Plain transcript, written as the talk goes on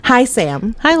Hi,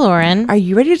 Sam. Hi, Lauren. Are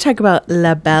you ready to talk about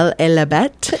La Belle et la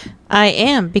Bete? I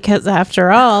am, because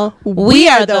after all, we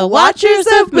are the watchers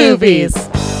of movies.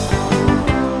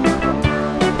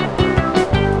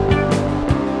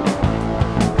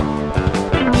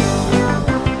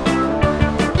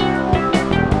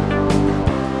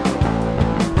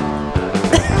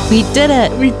 We did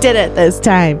it. We did it this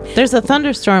time. There's a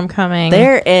thunderstorm coming.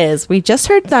 There is. We just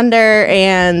heard thunder,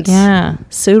 and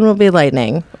soon will be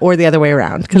lightning, or the other way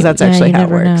around, because that's actually how it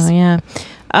works.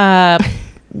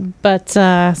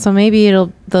 So maybe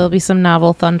there'll be some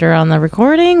novel thunder on the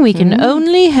recording. We can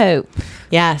only hope.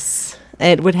 Yes.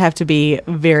 It would have to be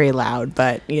very loud,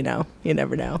 but, you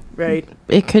never know, right?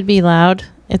 It could be loud.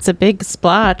 It's a big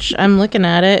splotch. I'm looking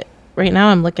at it. Right now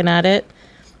I'm looking at it.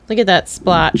 Look at that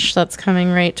splotch that's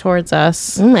coming right towards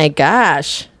us. Oh, my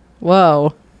gosh.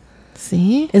 Whoa.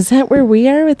 See? Is that where we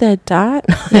are with that dot?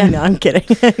 Yeah. No, I'm kidding.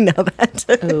 I know that.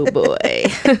 Oh, boy.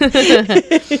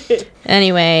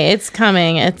 Anyway, it's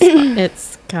coming.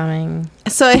 It's coming.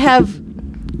 So I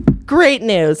have great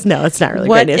news. No, it's not really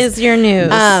great news. What is your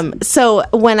news? So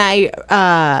when I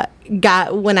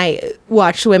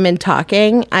watched Women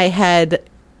Talking, I had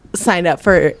signed up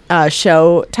for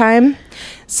Showtime.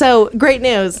 So great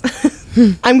news.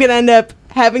 I'm going to end up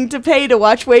having to pay to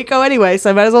watch Waco anyway, so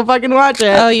I might as well fucking watch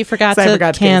it. Oh, you forgot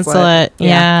to cancel it.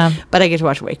 Yeah. But I get to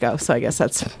watch Waco, so I guess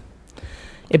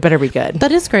it better be good.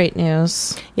 That is great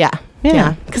news. Yeah.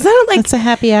 Because I don't like... It's a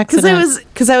happy accident.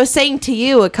 Because I was saying to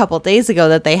you a couple days ago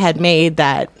that they had made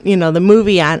that, the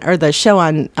movie or the show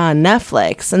on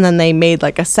Netflix, and then they made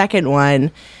like a second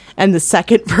one, and the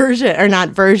second version, or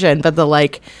not version, but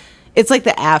it's like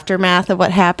the aftermath of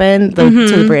what happened to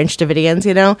the Branch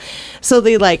Davidians, So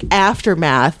the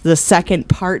aftermath, the second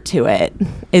part to it,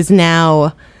 is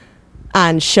now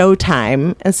on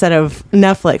Showtime instead of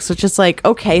Netflix, which is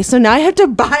okay, so now I have to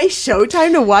buy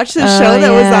Showtime to watch the show that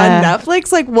was on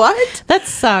Netflix? What? That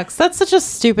sucks. That's such a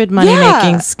stupid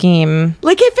money-making scheme.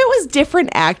 If it was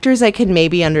different actors, I could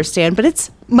maybe understand, but it's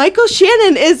Michael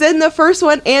Shannon is in the first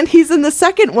one and he's in the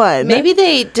second one. Maybe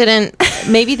they didn't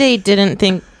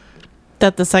think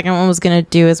that the second one was going to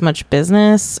do as much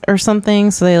business or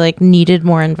something, so they needed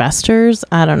more investors.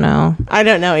 I don't know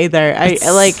either.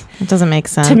 It doesn't make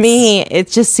sense to me.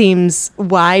 It just seems,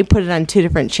 why put it on two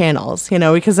different channels,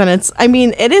 because then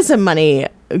it is a money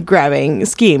grabbing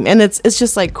scheme, and it's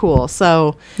just cool.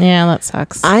 So yeah, that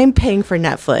sucks. I'm paying for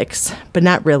Netflix, but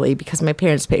not really, because my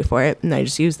parents pay for it and I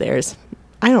just use theirs.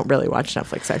 I don't really watch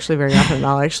Netflix actually very often at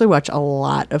all. I actually watch a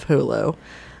lot of Hulu.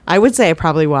 I would say I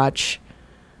probably watch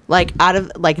out of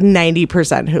 90%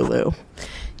 Hulu.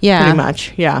 Yeah. Pretty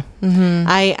much. Yeah. Mm-hmm.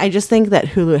 I just think that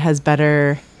Hulu has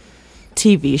better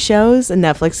TV shows and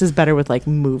Netflix is better with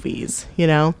movies,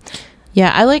 Yeah,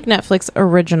 I like Netflix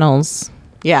originals.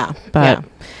 Yeah. But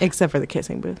except for the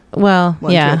kissing booth. Well,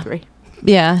 1, 2, and 3.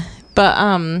 Yeah.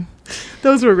 But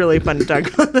those were really fun to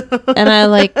talk about. And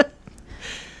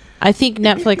I think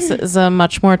Netflix is a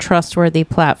much more trustworthy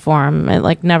platform.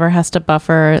 It never has to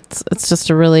buffer. It's just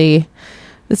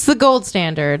it's the gold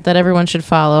standard that everyone should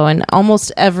follow, and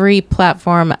almost every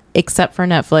platform except for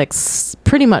Netflix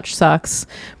pretty much sucks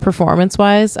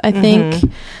performance-wise, I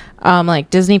think.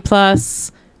 Disney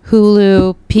Plus,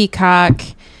 Hulu, Peacock,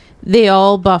 they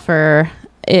all buffer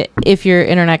if your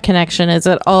internet connection is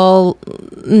at all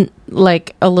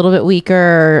a little bit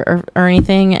weaker or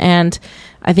anything, and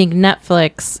I think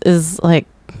Netflix is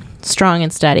strong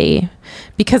and steady,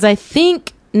 because I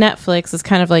think Netflix is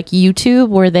kind of like YouTube,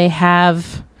 where they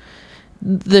have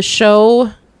the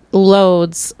show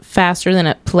loads faster than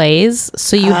it plays,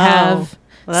 so you have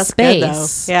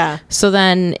space. Good, yeah. So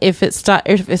then if it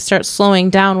starts slowing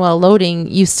down while loading,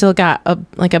 you still got a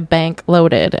bank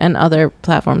loaded, and other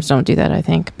platforms don't do that, I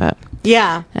think. But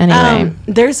yeah. Anyway,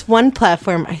 there's one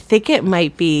platform, I think it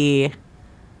might be,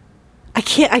 I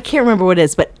can't remember what it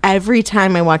is, but every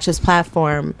time I watch this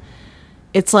platform,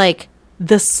 it's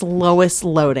the slowest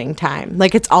loading time.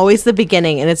 It's always the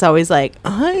beginning, and it's always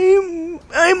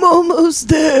I'm almost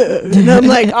there, and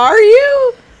I'm are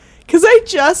you? Because I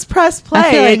just pressed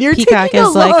play, and you're Peacock taking a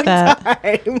long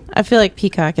time. I feel like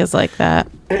Peacock is like that.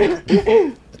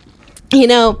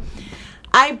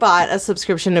 I bought a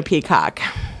subscription to Peacock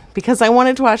because I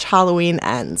wanted to watch Halloween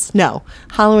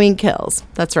Kills.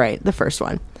 That's right, the first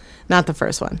one. Not the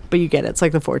first one, but you get it. It's the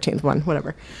 14th one,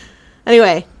 whatever.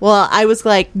 Anyway, well, I was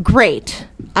great.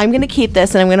 I'm going to keep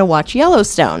this, and I'm going to watch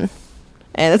Yellowstone.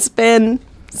 And it's been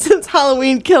since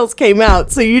Halloween Kills came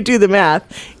out, so you do the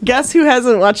math. Guess who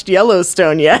hasn't watched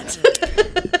Yellowstone yet?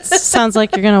 Sounds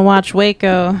like you're going to watch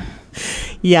Waco.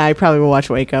 Yeah, I probably will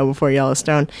watch Waco before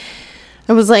Yellowstone.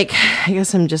 I was like, I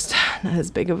guess I'm just not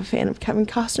as big of a fan of Kevin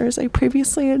Costner as I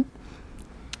previously had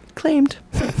claimed.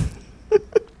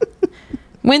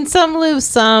 Win some, lose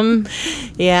some.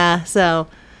 Yeah, so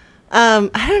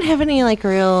I don't have any like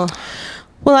real.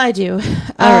 Well, I do.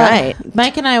 All right.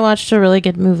 Mike and I watched a really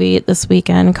good movie this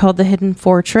weekend called The Hidden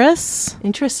Fortress.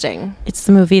 Interesting. It's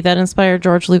the movie that inspired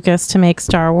George Lucas to make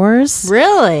Star Wars.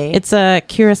 Really? It's a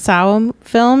Kurosawa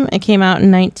film. It came out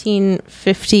in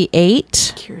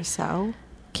 1958.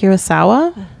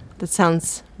 Kurosawa? That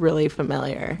sounds really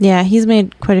familiar. Yeah, he's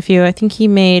made quite a few. I think he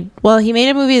made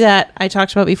a movie that I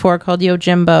talked about before called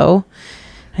Yojimbo.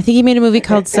 I think he made a movie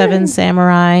called Seven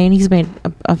Samurai, and he's made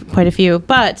quite a few.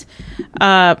 But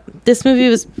this movie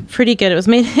was pretty good. It was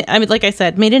made, I mean, like I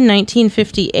said, made in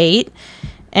 1958,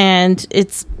 and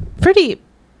it's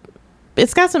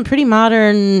got a pretty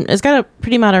modern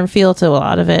feel to a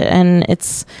lot of it, and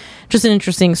it's just an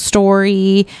interesting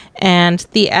story. And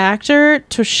the actor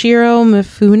Toshiro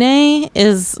Mifune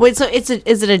is... Wait, so is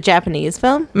it a Japanese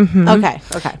film? Mm-hmm. Okay.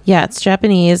 Yeah, it's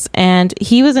Japanese, and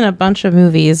he was in a bunch of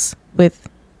movies with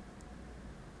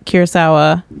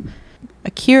Kurosawa.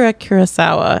 Akira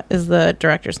Kurosawa is the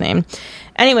director's name.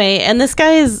 Anyway, and this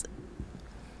guy is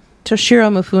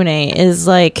Toshiro Mifune is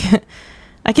like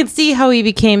I can see how he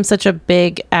became such a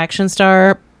big action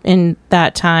star in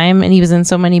that time, and he was in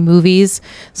so many movies,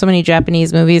 so many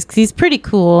Japanese movies, because he's pretty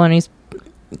cool and he's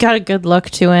got a good look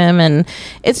to him, and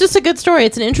it's just a good story.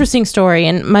 It's an interesting story,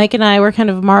 and Mike and I were kind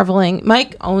of marveling.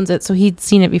 Mike owns it, so he'd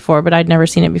seen it before, but I'd never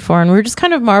seen it before, and we were just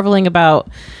kind of marveling about...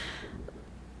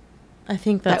 I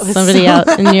think that's somebody else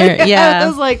in your... Yeah. I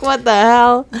was like, what the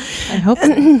hell? I hope...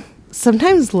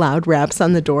 Sometimes loud raps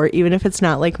on the door, even if it's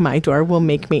not like my door, will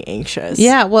make me anxious.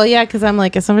 Yeah, well, yeah, because I'm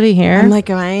like, is somebody here? I'm like,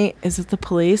 is it the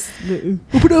police?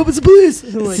 Open up, it's the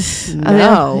police. I'm like,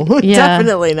 no, yeah.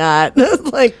 Definitely not.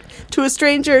 Like, to a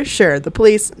stranger, sure. The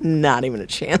police, not even a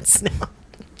chance. No.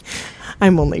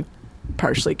 I'm only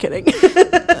partially kidding.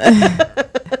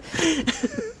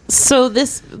 So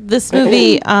this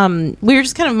movie, we were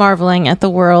just kind of marveling at the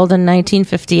world in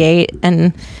 1958,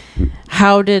 and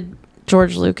how did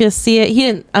George Lucas see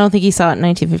it? I don't think he saw it in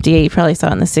 1958. He probably saw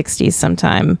it in the 60s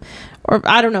sometime, or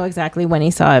I don't know exactly when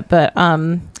he saw it, but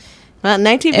well,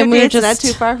 1958 is not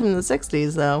too far from the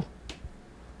 60s, though.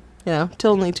 You know,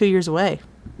 till only 2 years away.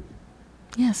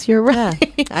 Yes, you're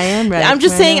right. Yeah, I am right. I'm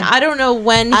just saying, I don't know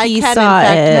when he saw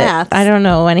it. Math I don't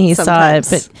know when he sometimes.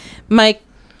 saw it, but Mike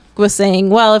was saying,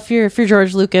 well, if you're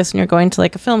George Lucas and you're going to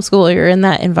like a film school, or you're in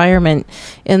that environment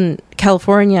in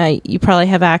California, you probably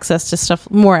have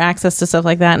more access to stuff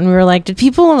like that. And we were like, did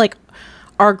people like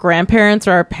our grandparents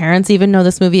or our parents even know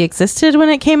this movie existed when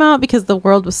it came out? Because the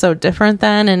world was so different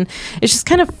then. And it's just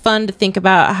kind of fun to think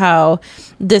about how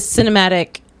this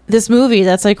movie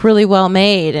that's like really well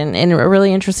made and a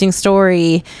really interesting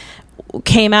story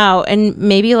came out, and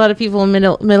maybe a lot of people in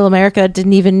middle America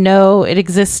didn't even know it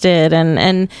existed,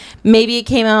 and maybe it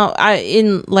came out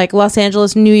in like Los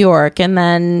Angeles, New York, and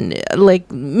then like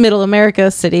middle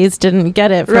America cities didn't get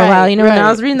it for a while, you know. And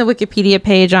I was reading the Wikipedia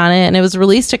page on it, and it was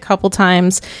released a couple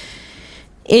times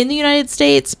in the United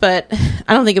States, but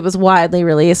I don't think it was widely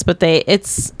released. But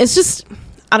it's just,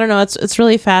 I don't know, it's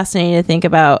really fascinating to think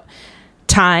about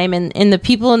time, and the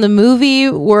people in the movie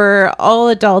were all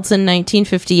adults in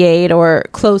 1958 or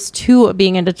close to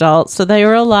being an adult, so they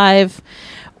were alive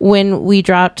when we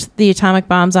dropped the atomic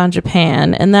bombs on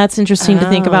Japan, and that's interesting to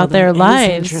think about their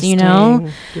lives, you know.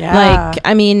 Like,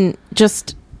 I mean,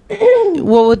 just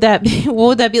what would that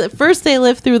be like? First, they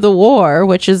lived through the war,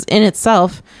 which is in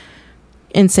itself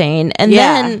insane, and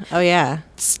then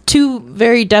two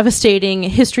very devastating,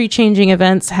 history-changing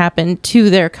events happened to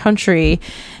their country.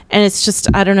 And it's just,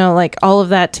 I don't know, like all of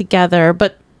that together.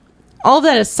 But all of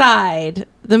that aside,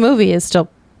 the movie is still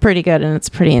pretty good, and it's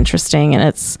pretty interesting, and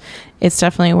it's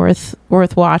definitely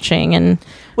worth watching. And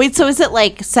wait, so is it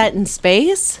like set in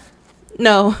space?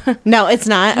 No, no, it's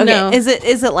not. Okay, no. Is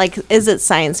it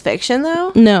science fiction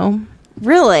though? No.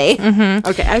 Really? Mm-hmm.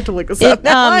 Okay, I have to look this up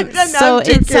now. So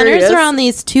it centers around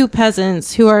these two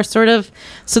peasants who are sort of...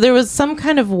 So there was some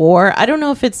kind of war. I don't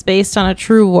know if it's based on a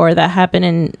true war that happened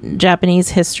in Japanese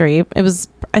history. It was,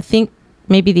 I think,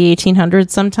 maybe the 1800s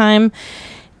sometime.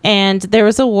 And there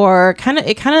was a war,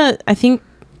 I think,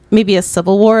 maybe a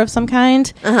civil war of some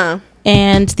kind. Uh-huh.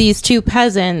 And these two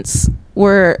peasants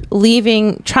were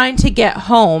leaving, trying to get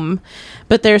home,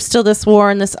 but there's still this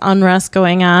war and this unrest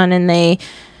going on, and they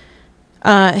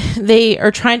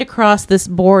are trying to cross this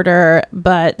border,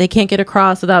 but they can't get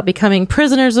across without becoming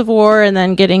prisoners of war and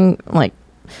then getting like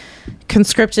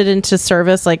conscripted into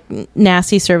service, like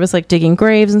nasty service, like digging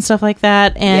graves and stuff like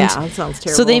that. And yeah, that sounds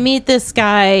terrible. So they meet this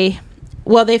guy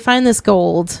well, they find this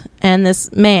gold, and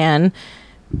this man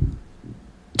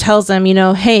tells them,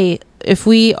 hey, if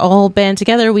we all band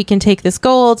together, we can take this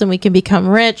gold and we can become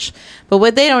rich. But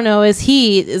what they don't know is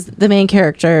he is the main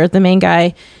character. The main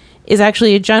guy is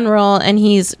actually a general, and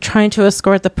he's trying to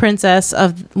escort the princess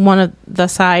of one of the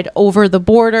side over the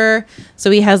border.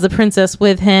 So he has the princess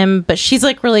with him, but she's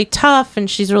like really tough and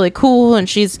she's really cool, and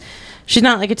she's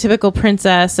not like a typical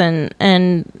princess, and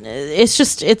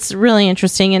it's really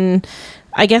interesting. And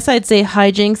I guess I'd say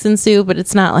hijinks ensue, but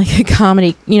it's not like a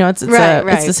comedy. It's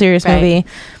a serious movie,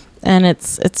 and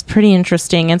it's pretty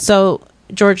interesting. And so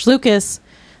George Lucas,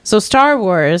 so Star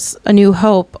Wars: A New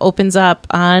Hope opens up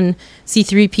on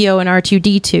C-3PO and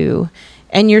R2-D2,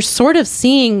 and you're sort of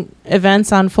seeing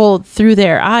events unfold through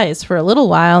their eyes for a little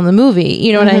while in the movie.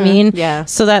 You know what I mean? Yeah.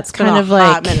 So that's kind of like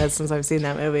like hot minutes since I've seen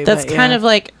that movie. That's kind of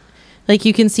like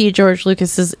you can see George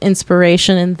Lucas's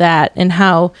inspiration in that, and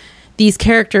how these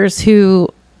characters who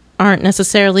aren't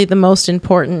necessarily the most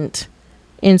important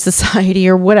in society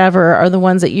or whatever are the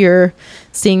ones that you're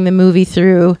seeing the movie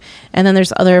through. And then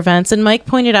there's other events, and Mike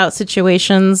pointed out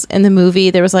situations in the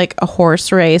movie. There was like a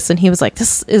horse race, and he was like,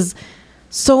 this is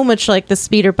so much like the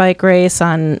speeder bike race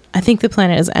on, I think the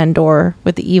planet is Endor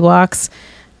with the Ewoks.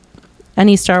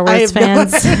 Any Star Wars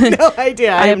fans? I have no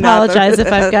idea. I apologize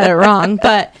if I've got it wrong,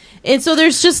 but and so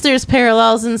there's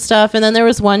parallels and stuff. And then there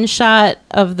was one shot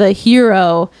of the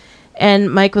hero,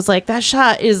 and Mike was like, that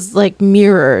shot is like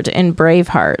mirrored in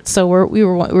Braveheart. So we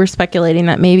were speculating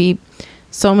that maybe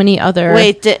so many other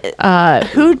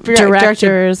who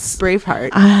directors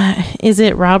Braveheart? Is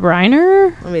it Rob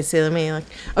Reiner? Let me see.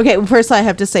 Okay, first I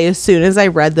have to say, as soon as I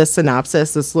read the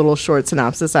synopsis, this little short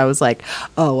synopsis, I was like,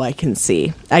 oh, I can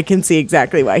see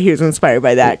exactly why he was inspired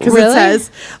by that. Because It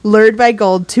says, lured by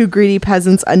gold, two greedy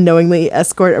peasants unknowingly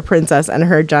escort a princess and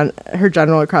her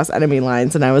general across enemy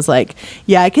lines. And I was like,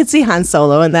 yeah, I could see Han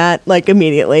Solo in that, like,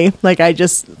 immediately. Like, I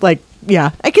just, like,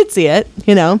 yeah, I could see it,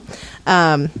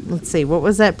 Let's see, what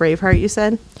was that Braveheart you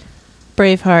said?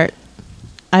 Braveheart.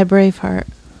 Braveheart.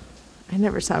 I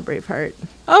never saw Braveheart.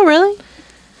 Oh, really?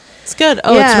 It's good.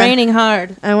 Oh, yeah. It's raining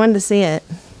hard. I wanted to see it.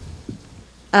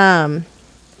 Let's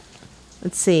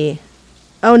see.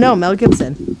 Oh, no, Mel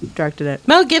Gibson directed it.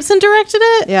 Mel Gibson directed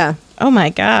it? Yeah. Oh, my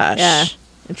gosh. Yeah.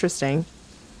 Interesting.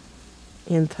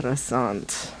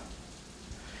 Interessant.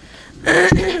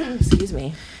 Excuse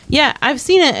me. Yeah, I've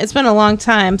seen it. It's been a long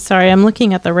time. Sorry, I'm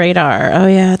looking at the radar. Oh,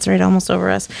 yeah, it's right almost over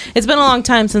us. It's been a long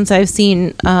time since I've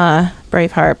seen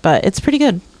Braveheart, but it's pretty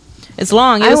good. It's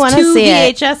long. It was 2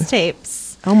 VHS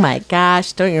tapes. Oh, my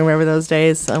gosh. Don't you remember those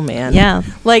days? Oh, man. Yeah.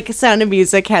 Like, Sound of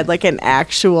Music had, like, an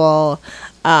actual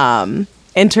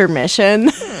intermission.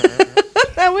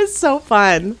 That was so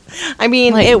fun. I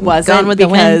mean, like, it wasn't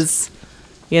because,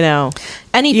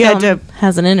 any film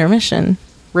has an intermission.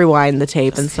 Rewind the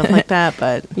tape and stuff like that,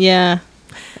 but yeah,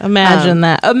 imagine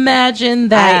that.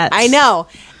 I know.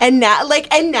 And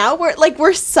now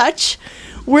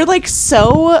we're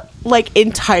so like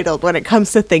entitled when it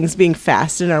comes to things being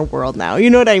fast in our world now. You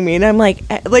know what I mean? I'm like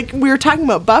we were talking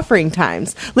about buffering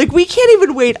times. Like, we can't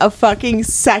even wait a fucking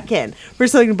second for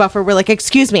something to buffer. We're like,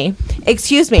 excuse me.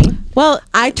 Well,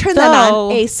 I turned that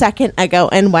on a second ago,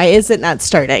 and why is it not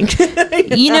starting?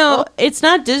 you know, it's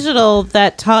not digital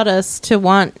that taught us to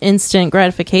want instant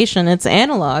gratification. It's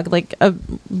analog. Like, a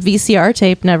VCR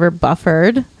tape never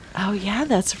buffered. Oh, yeah,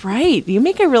 that's right. You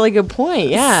make a really good point.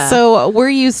 Yeah. So we're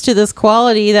used to this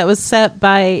quality that was set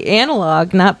by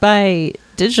analog, not by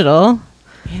digital.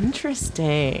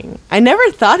 Interesting. I never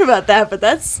thought about that, but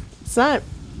that's not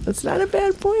a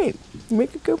bad point. You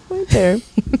make a good point there.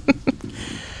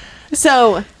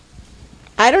 So,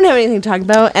 I don't have anything to talk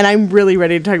about, and I'm really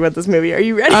ready to talk about this movie. Are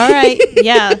you ready? All right.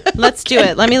 Yeah, let's do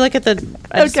it. Let me look at I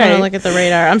just want to look at the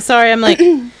radar. I'm sorry. I'm like...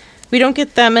 We don't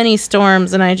get that many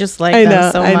storms, and I just like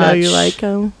them so much. I know you like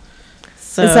them.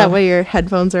 So, is that why your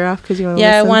headphones are off? Because you want to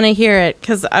listen? I want to hear it,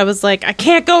 because I was like, I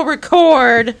can't go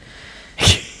record.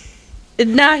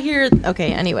 Not hear...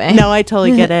 Okay, anyway. No, I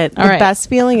totally get it. The best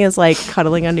feeling is, like,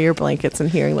 cuddling under your blankets and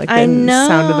hearing, like, the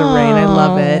sound of the rain. I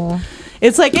love it.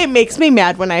 It's like, it makes me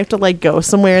mad when I have to, like, go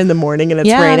somewhere in the morning and it's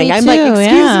raining. I'm like,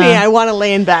 excuse me, I want to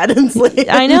lay in bed and sleep.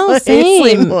 I know, same.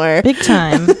 Sleep more. Big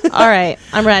time. All right,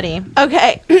 I'm ready.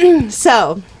 Okay,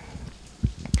 so,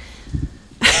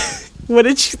 what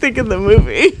did you think of the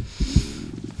movie?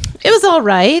 It was all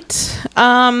right.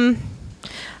 I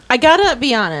gotta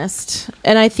be honest,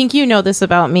 and I think you know this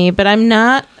about me, but I'm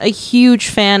not a huge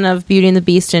fan of Beauty and the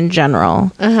Beast in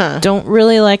general. Don't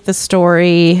really like the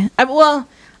story.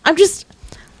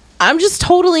 I'm just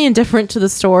totally indifferent to the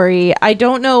story. I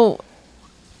don't know.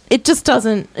 it just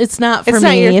doesn't, it's not for It's me.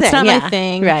 not your It's thing, not my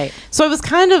thing. Right. So I was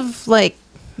kind of like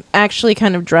actually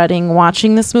kind of dreading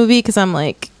watching this movie because I'm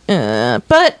like,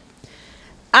 but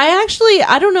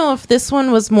I don't know if this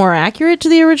one was more accurate to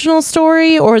the original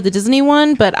story or the Disney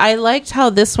one, but I liked how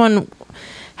this one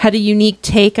had a unique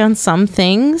take on some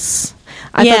things.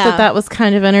 I thought that was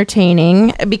kind of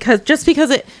entertaining because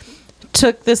it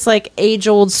took this like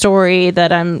age-old story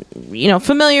that I'm,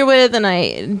 familiar with, and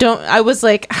I was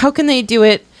like, how can they do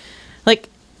it? Like,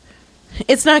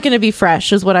 it's not going to be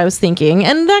fresh is what I was thinking.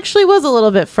 And it actually was a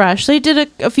little bit fresh. They did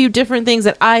a few different things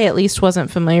that I at least wasn't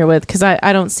familiar with because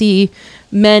I don't see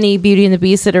many Beauty and the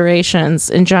Beast iterations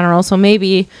in general. So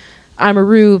maybe I'm a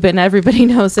rube and everybody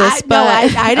knows this.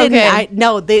 I didn't.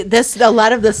 Okay. A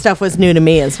lot of this stuff was new to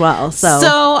me as well.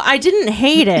 So I didn't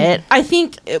hate it. I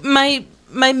think my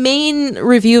main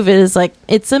review of it is like,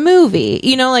 it's a movie.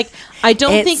 I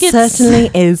don't think it certainly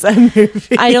is a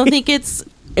movie. I don't think it's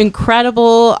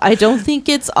incredible. I don't think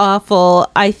it's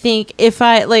awful. I think if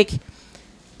I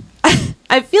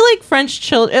feel like French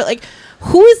children, like,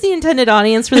 who is the intended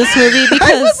audience for this movie?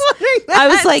 Because I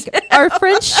was like, are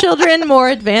French children more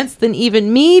advanced than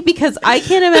even me? Because I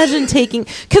can't imagine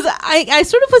because I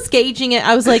sort of was gauging it.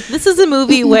 I was like, this is a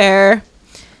movie where,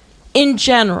 in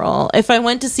general, if I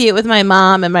went to see it with my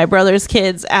mom and my brother's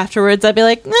kids afterwards, I'd be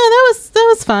like, no, that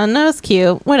was fun. That was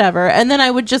cute. Whatever. And then I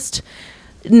would just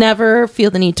never feel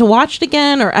the need to watch it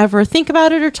again or ever think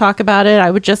about it or talk about it.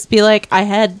 I would just be like,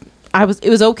 it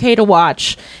was okay to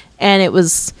watch, and it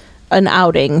was an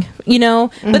outing,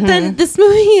 Mm-hmm. But then this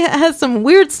movie has some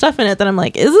weird stuff in it that I'm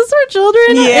like, is this for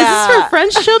children? Yeah. Is this for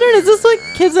French children? Is this like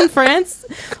kids in France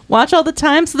watch all the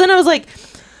time? So then I was like,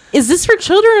 is this for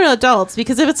children or adults?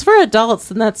 Because if it's for adults,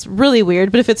 then that's really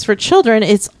weird. But if it's for children,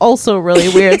 it's also really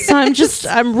weird. So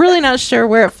I'm really not sure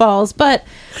where it falls. But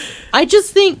I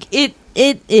just think it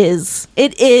is,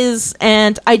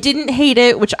 and I didn't hate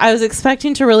it, which I was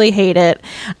expecting to really hate it.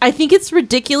 I think it's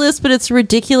ridiculous, but it's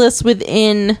ridiculous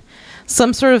within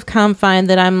some sort of confine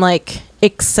that I'm like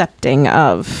accepting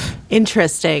of.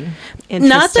 Interesting.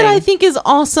 Not that I think is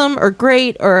awesome or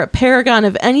great or a paragon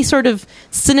of any sort of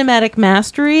cinematic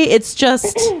mastery. It's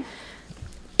just,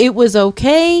 it was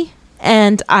okay,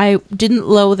 and I didn't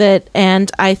loathe it, and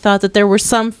I thought that there were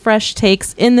some fresh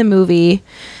takes in the movie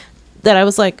that I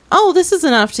was like, oh, this is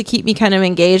enough to keep me kind of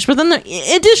engaged. But then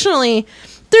additionally,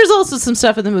 there's also some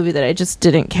stuff in the movie that I just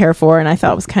didn't care for and I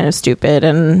thought was kind of stupid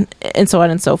and so on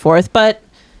and so forth. But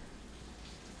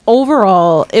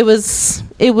overall, it is.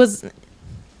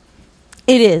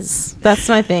 That's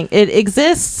my thing. It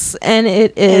exists, and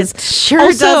it is. It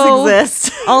sure does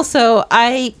exist. Also,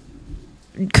 I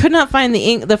could not find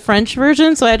the French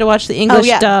version, so I had to watch the English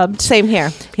dubbed. Same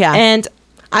here. Yeah. And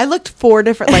I looked four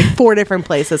different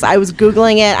places. I was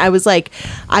Googling it. I was like,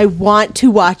 I want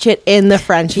to watch it in the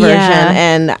French version,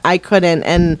 and I couldn't.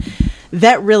 And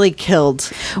that really killed.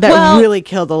 Really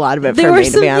killed a lot of it for me,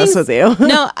 to be honest with you.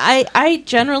 No, I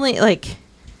generally, like,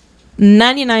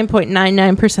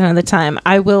 99.99% of the time,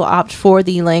 I will opt for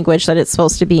the language that it's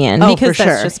supposed to be in, because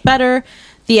that's just better.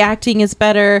 The acting is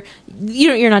better.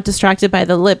 You're not distracted by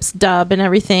the lips dub and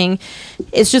everything.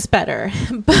 It's just better.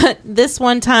 But this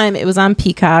one time, it was on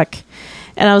Peacock,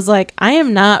 and I was like, I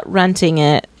am not renting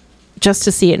it just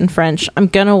to see it in French. I'm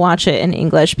gonna watch it in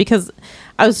English, because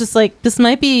I was just like, this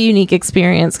might be a unique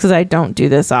experience because I don't do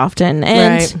this often.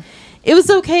 And it was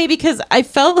okay, because I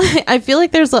feel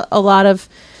like there's a lot of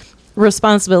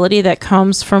responsibility that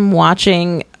comes from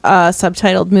watching a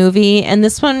subtitled movie, and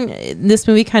this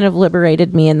movie kind of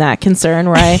liberated me in that concern,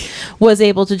 where I was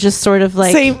able to just sort of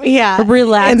like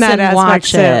relax and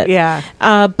watch it.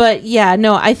 But yeah,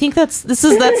 no, I think that's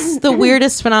the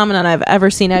weirdest phenomenon I've ever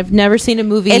seen. I've never seen a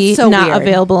movie not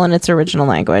available in its original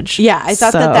language. Yeah, I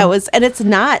thought that was, and it's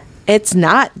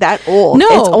not that old. No,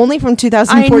 it's only from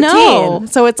 2014. I know.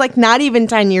 So it's like not even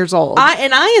 10 years old.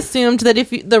 I assumed that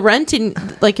if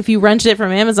you rented it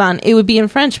from Amazon, it would be in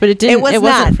French, but it didn't. It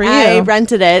wasn't for you. I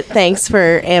rented it. Thanks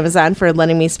for Amazon for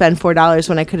letting me spend $4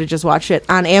 when I could have just watched it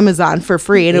on Amazon for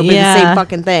free, and it would be the same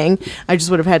fucking thing. I just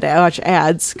would have had to watch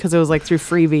ads because it was like through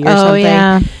Freevee or something.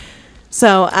 Yeah.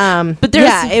 So, but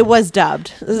it was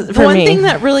dubbed. One thing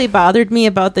that really bothered me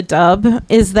about the dub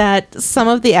is that some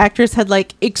of the actors had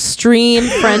like extreme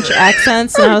French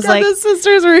accents, and I was like, the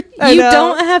sisters were. You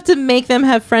don't have to make them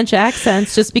have French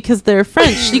accents just because they're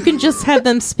French. You can just have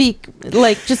them speak,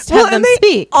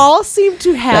 speak. All seem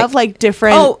to have like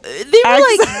different. Oh, they were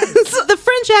accents. Like the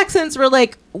French accents were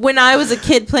like when I was a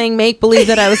kid playing make believe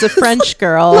that I was a French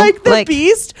girl. Like the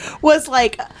Beast was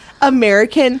like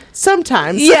American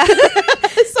sometimes. Yeah.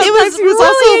 was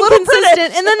really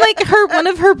inconsistent. And then like one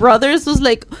of her brothers was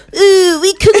like, "Ooh,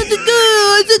 we killed the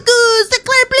goose, the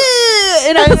clear blue,"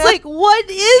 and I was like, "What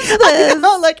is this?"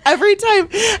 Like every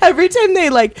time they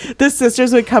like the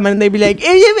sisters would come in and they'd be like,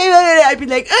 I'd be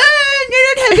like, oh,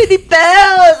 I don't have any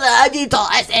bells, I need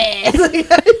tosses.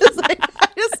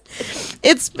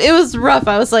 It was rough.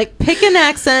 I was like, pick an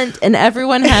accent, and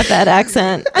everyone had that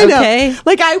accent. I know. Okay,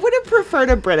 like I would have preferred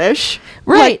a British,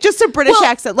 right? Like, just a British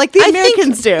accent, like the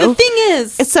Americans do. The thing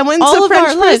is, if someone's all a of French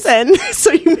our person,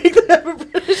 so you make them have a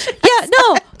British accent. Yeah,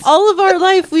 no. All of our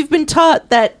life, we've been taught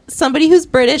that somebody who's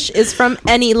British is from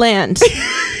any land.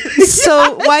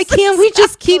 So why can't we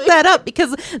just keep that up?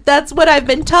 Because that's what I've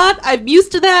been taught. I'm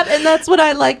used to that, and that's what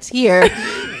I like to hear.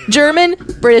 German,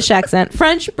 British accent.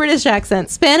 French, British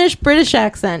accent. Spanish, British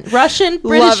accent. Russian,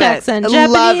 British accent.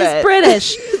 Japanese,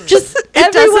 British. Just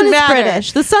everyone is matter.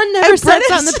 British. The sun never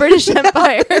sets on the British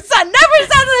Empire. The sun never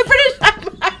sets on the British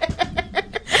Empire.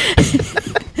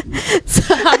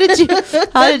 So how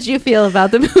did you feel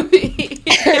about the movie?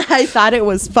 I thought it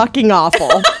was fucking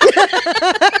awful.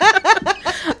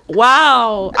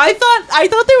 Wow. I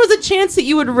thought there was a chance that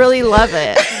you would really love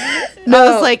it. No.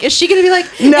 I was like, is she going to be like,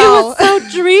 no. it was so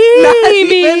dreamy? Not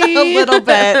even a little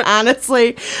bit,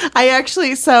 honestly. I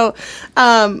actually,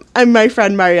 I'm my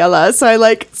friend Mariella, so I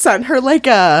like sent her like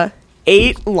a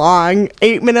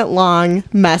 8-minute long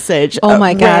message. Oh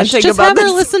my gosh. Just have her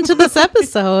listen to this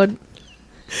episode.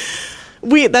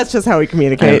 That's just how we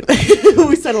communicate.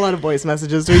 We send a lot of voice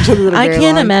messages to each other that are I very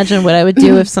can't long. imagine what I would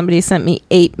do if somebody sent me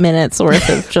 8 minutes worth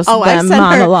of just them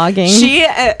monologuing.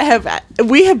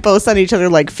 We have both sent each other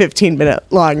like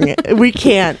 15-minute long. We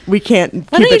can't Why keep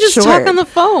don't you it just short. talk on the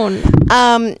phone?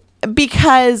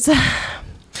 Because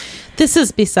this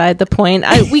is beside the point.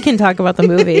 We can talk about the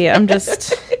movie. I'm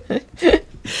just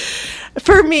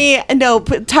for me, no,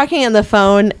 talking on the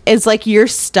phone is like you're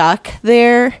stuck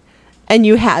there. And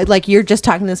you have like you're just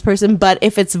talking to this person, but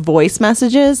if it's voice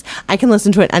messages, I can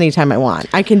listen to it anytime I want.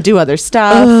 I can do other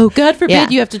stuff. Oh, God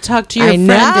forbid you have to talk to your friend in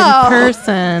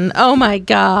person. Oh my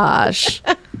gosh.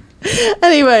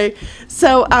 Anyway,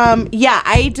 so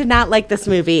I did not like this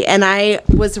movie, and I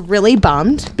was really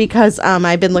bummed because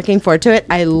I've been looking forward to it.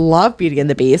 I love Beauty and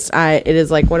the Beast. It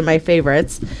is like one of my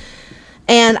favorites,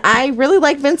 and I really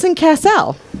like Vincent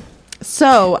Cassel.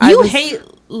 So you hate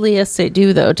Lea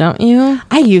Seydoux, though, don't you?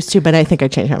 I used to, but I think I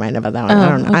changed my mind about that one. I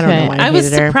don't know why I was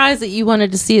hated her. surprised that you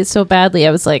wanted to see it so badly.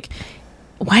 I was like,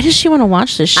 why does she want to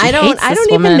watch this? I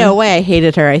don't even know why I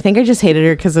hated her. I think I just hated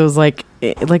her because it was like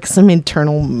some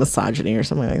internal misogyny or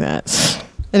something like that.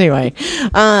 Anyway,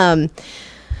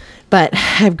 but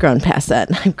I've grown past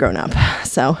that. I've grown up.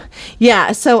 So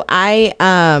yeah. So I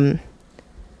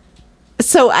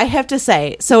have to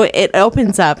say, so it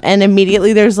opens up and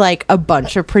immediately there's like a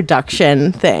bunch of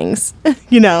production things,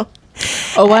 you know?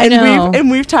 Oh, I know. And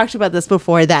we've talked about this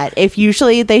before, that if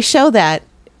usually they show that,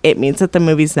 it means that the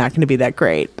movie's not going to be that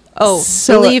great. Oh,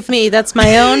 so, believe me, that's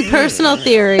my own personal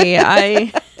theory.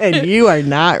 And you are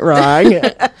not wrong.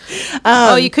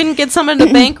 You couldn't get someone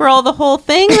to bankroll the whole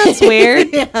thing? That's weird.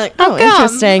 Yeah. Oh,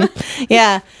 interesting.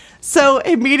 Yeah. So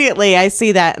immediately I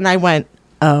see that and I went,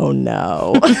 oh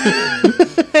no.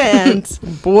 And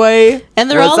boy, and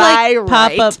they're all like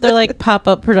pop-up. They're like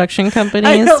pop-up production companies.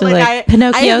 I know, like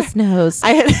Pinocchio's nose.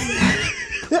 I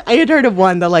had heard of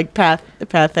one, the like Path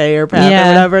or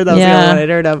whatever. That was the only one I'd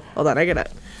heard of. Hold on, I gotta.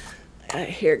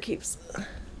 Hair keeps.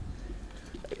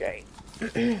 Okay,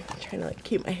 trying to like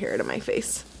keep my hair out of my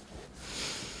face.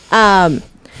 Yeah,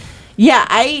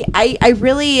 I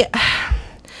really.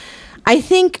 I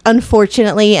think,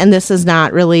 unfortunately, and this is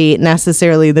not really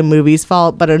necessarily the movie's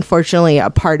fault, but unfortunately, a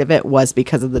part of it was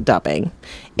because of the dubbing.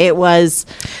 It was.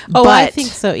 Oh, I think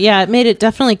so. Yeah, it made it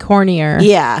definitely cornier.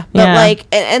 Yeah, but like,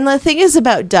 and the thing is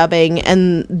about dubbing,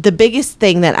 and the biggest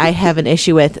thing that I have an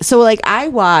issue with. So, like, I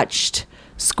watched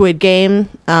Squid Game.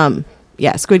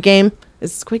 Squid Game.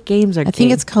 Is Squid Games or? I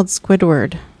think it's called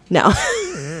Squidward. No.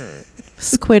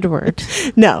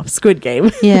 Squidward. No, Squid Game.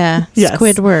 Yeah, yes.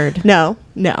 Squidward. No.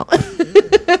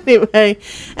 Anyway,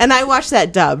 and I watched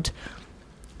that dubbed,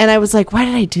 and I was like, why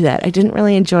did I do that? I didn't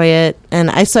really enjoy it,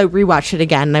 and I rewatched it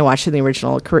again, and I watched it in the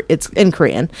original. It's in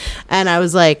Korean, and I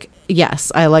was like,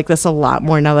 yes, I like this a lot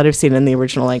more now that I've seen it in the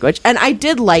original language, and I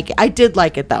did like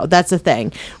it though. That's the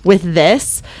thing with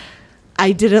this.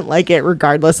 I didn't like it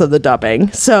regardless of the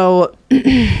dubbing. So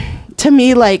to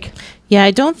me, like. Yeah,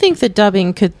 I don't think the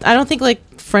dubbing could. I don't think like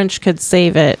French could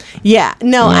save it. Yeah,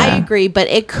 no, Yeah. I agree, but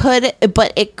it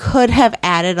could have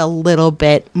added a little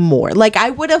bit more. Like, I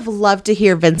would have loved to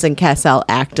hear Vincent Cassel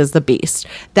act as the Beast.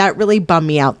 That really bummed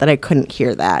me out that I couldn't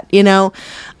hear that, you know?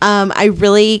 I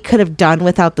really could have done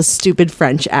without the stupid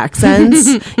French accents,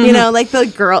 you know, like the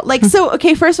girl, like, so,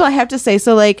 okay, first of all, I have to say,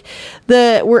 so, like,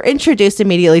 we're introduced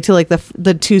immediately to, like,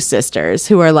 the two sisters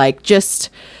who are, like, just...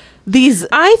 these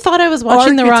I thought I was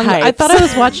watching the wrong. I archetypes. thought I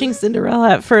was watching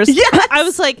Cinderella at first. Yes. I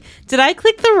was like, did I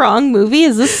click the wrong movie?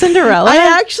 Is this Cinderella? I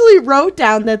actually wrote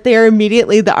down that they're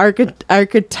immediately the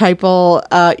archetypal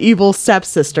evil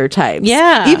stepsister types.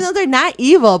 Yeah. Even though they're not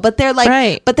evil, but they're like,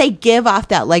 Right. but they give off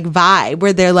that like vibe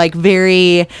where they're like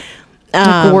very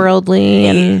like worldly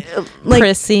and like,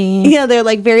 prissy. yeah, they're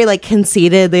like very like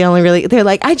conceited. They're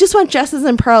like, I just want dresses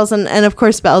and pearls. And of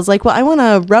course, Belle's like, well, I want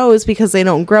a rose because they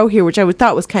don't grow here, which I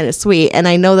thought was kind of sweet. And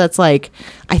I know that's like,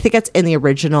 I think that's in the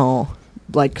original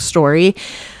like story.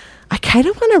 I kind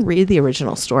of want to read the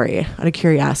original story out of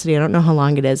curiosity. I don't know how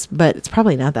long it is, but it's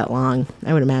probably not that long,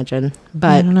 I would imagine. I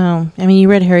But don't know. I mean, you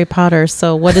read Harry Potter,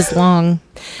 so what is long?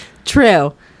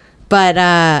 true. But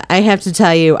I have to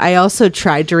tell you, I also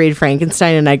tried to read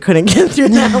Frankenstein and I couldn't get through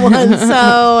that one.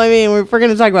 So, I mean, if we're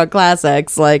going to talk about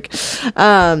classics, like,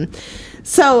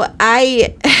 so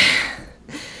I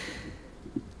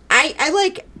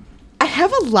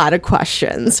have a lot of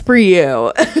questions for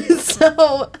you.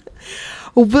 So,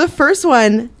 the first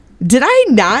one, did I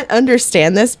not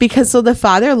understand this? Because so the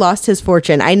father lost his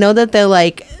fortune. I know that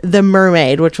the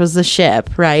mermaid, which was the ship,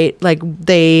 right? Like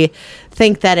they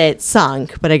think that it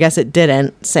sunk, but I guess it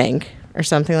didn't sink or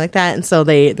something like that. And so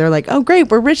they're like, oh great,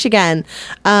 we're rich again.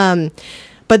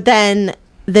 But then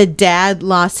the dad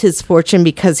lost his fortune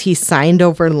because he signed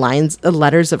over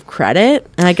letters of credit.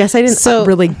 And I guess I didn't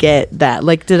really get that.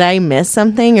 Like, did I miss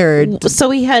something or? So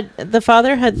the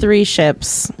father had 3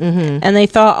 ships and they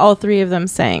thought all 3 of them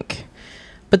sank.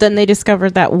 But then they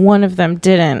discovered that one of them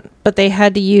didn't. But they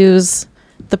had to use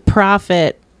the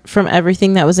profit from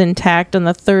everything that was intact on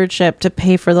the 3rd ship to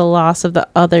pay for the loss of the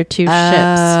other 2 ships.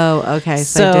 Oh, okay.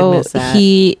 So I did miss that.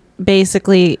 He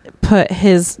basically put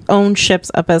his own ships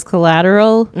up as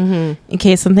collateral in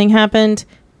case something happened,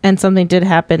 and something did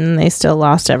happen and they still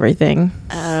lost everything.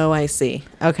 Oh, I see.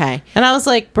 Okay. And I was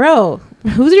like, bro,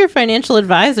 who's your financial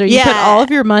advisor? You put all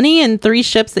of your money in 3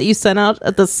 ships that you sent out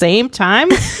at the same time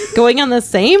going on the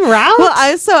same route? Well,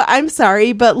 I'm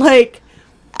sorry, but like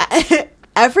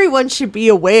everyone should be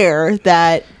aware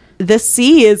that the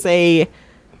sea is a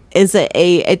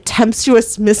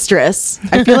tempestuous mistress.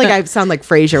 I feel like I sound like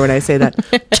Frasier when I say that.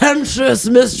 Tempestuous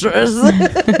mistress.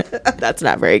 That's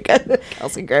not very good.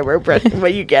 Kelsey Grammer impression,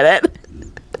 but you get it.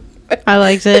 I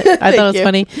liked it. I thought it was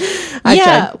funny.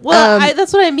 Yeah, well,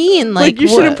 that's what I mean. Like you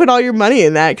shouldn't put all your money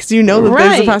in that because you know that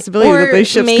there's a possibility that those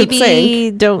ships could sink.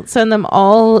 Maybe don't send them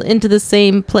all into the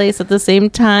same place at the same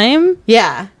time.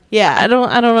 Yeah. I don't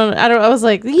know. I was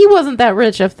like, he wasn't that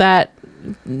rich if that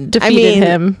defeated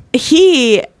him.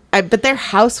 But their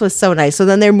house was so nice. So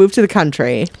then they moved to the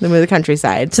country. They moved to the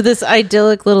countryside. To this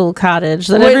idyllic little cottage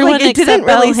that Wait, everyone like, it except didn't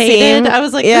Belle really hated. seem- I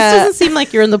was like, Yeah. this doesn't seem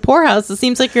like you're in the poorhouse. It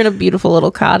seems like you're in a beautiful little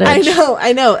cottage.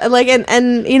 I know. Like,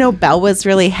 and you know, Belle was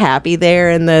really happy there.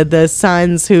 And the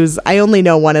sons, I only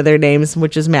know one of their names,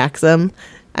 which is Maxim.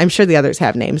 I'm sure the others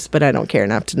have names, but I don't care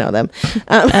enough to know them.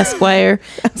 Esquire,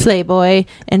 Playboy,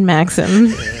 and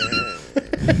Maxim.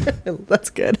 That's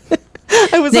good.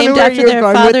 I was Named wondering where after you were their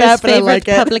going with father's that, but I favorite like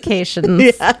it. publications.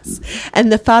 Yes. And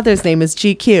the father's name is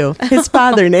GQ. His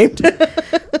father named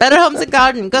Better Homes and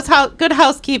Garden. Good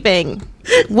housekeeping.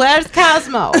 Where's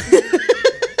Cosmo?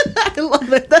 I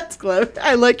love it. That's close.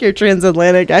 I like your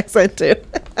transatlantic accent too.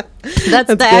 That's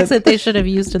the good. accent they should have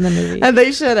used in the movie. And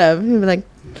they should have. He'd be like,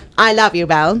 I love you,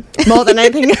 Belle, more than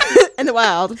anything in the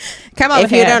world. Come over if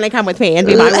here. you'd only come with me and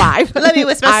be my wife. Let me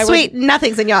whisper I would- sweet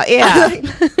nothings in your ear.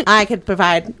 I could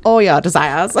provide all your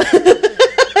desires.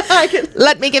 I could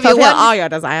Let me give you fulfill one all your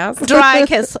desires. dry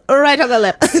kiss right on the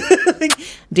lips.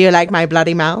 Do you like my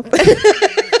bloody mouth?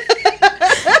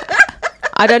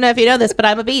 I don't know if you know this, but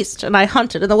I'm a beast, and I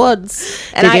hunted in the woods.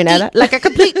 And Did I you know eat that? like a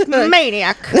complete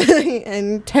maniac.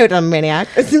 And total maniac.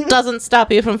 Doesn't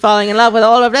stop you from falling in love with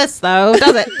all of this, though,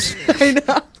 does it? I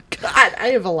know. God, I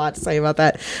have a lot to say about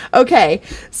that. Okay,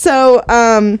 so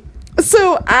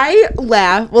I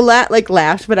laughed,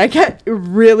 but I got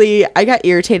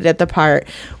irritated at the part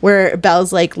where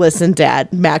Belle's like, "Listen,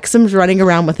 Dad, Maxim's running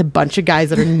around with a bunch of guys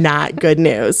that are not good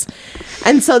news,"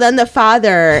 and so then the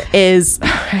father is, I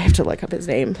have to look up his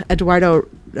name, Eduardo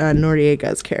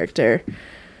Noriega's character.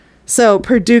 So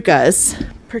Perducas.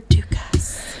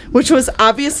 which was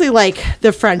obviously like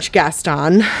the French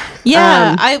Gaston.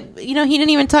 Yeah, he didn't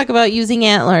even talk about using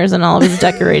antlers in all of his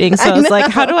decorating. So I was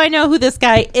like, how do I know who this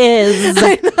guy is?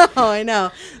 I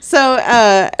know. So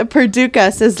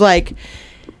Perducas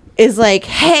is like,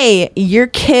 hey, your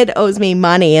kid owes me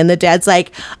money. And the dad's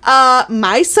like,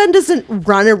 my son doesn't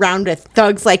run around with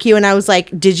thugs like you. And I was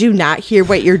like, did you not hear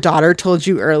what your daughter told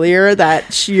you earlier,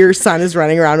 that your son is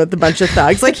running around with a bunch of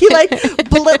thugs? Like, he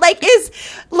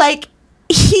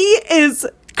he is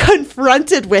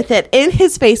confronted with it in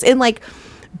his face. And like,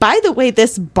 by the way,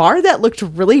 this bar that looked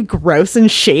really gross and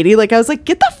shady, like I was like,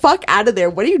 get the fuck out of there.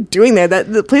 What are you doing there?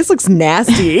 The place looks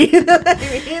nasty. You know what I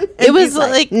mean? It was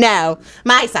like, no,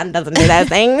 my son doesn't do those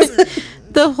things.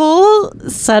 The whole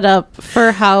setup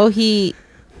for how he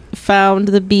found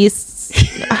the Beast's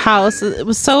house, it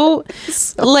was so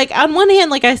like, on one hand,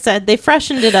 like I said, they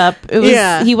freshened it up. It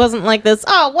was he wasn't like this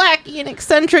wacky and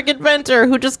eccentric inventor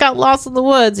who just got lost in the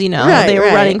woods. They were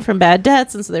running from bad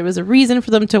debts, and so there was a reason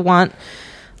for them to want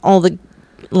all the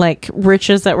like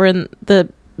riches that were in the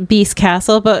Beast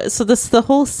castle. But so the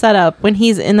whole setup when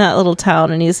he's in that little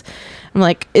town, and I'm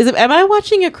like, am I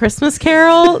watching A Christmas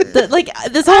Carol? Like,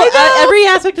 this whole every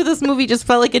aspect of this movie just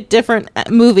felt like a different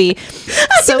movie.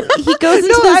 So he goes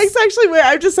into wait,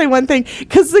 I would just say one thing,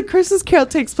 because the Christmas Carol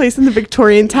takes place in the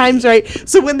Victorian times, right?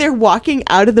 So when they're walking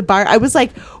out of the bar, I was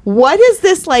like, what is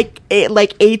this, like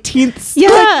 18th? Yeah,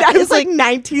 I was like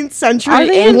 19th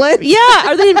century England.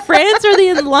 Are they in France or are they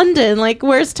in London? Like,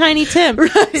 where's Tiny Tim?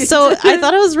 Right. So I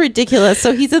thought it was ridiculous.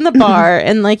 So he's in the bar,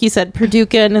 and like you said,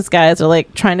 Perduca and his guys are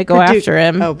like trying to go after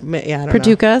him. Oh, yeah, I don't know.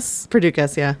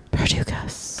 Perducas, yeah.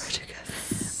 Perducas.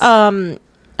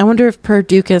 I wonder if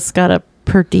Perducas got a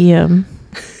per diem.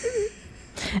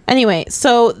 Anyway,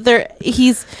 so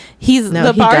he's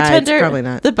the bartender. Probably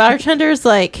not. The bartender's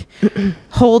like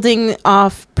holding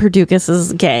off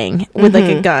Perducas's gang with like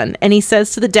a gun, and he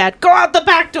says to the dad, "Go out the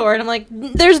back door." And I'm like,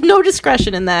 "There's no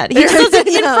discretion in that." He says it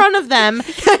in front of them, and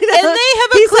they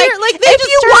have a clear like. If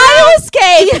you want to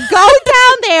escape, go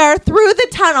down there through the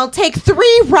tunnel, take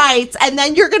 3 rights, and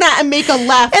then you're gonna make a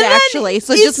left.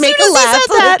 So just make a left.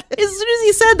 As soon as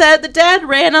he said that, the dad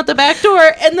ran out the back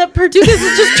door, and the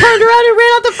Perducas just turned around and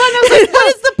ran out the front. I was like, "What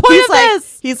is the point of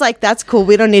this?" He's like, "That's cool.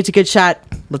 We don't need to get shot.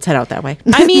 Let's head out that way."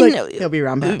 I mean, like, he'll be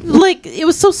around back. Like, it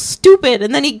was so stupid.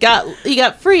 And then he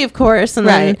got free, of course. And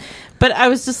then, but I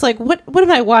was just like, what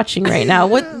am I watching right now?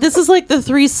 This is like the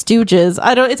Three Stooges.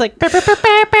 It's like it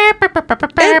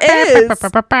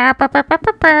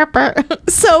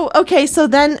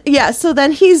is. So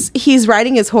then he's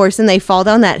riding his horse, and they fall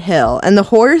down that hill, and the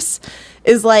horse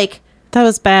is like, that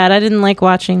was bad. I didn't like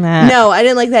watching that. No, I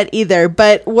didn't like that either.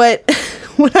 But what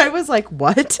I was like,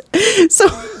 what? So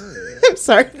I'm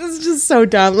sorry, this is just so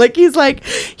dumb. Like, he's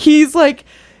like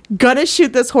gonna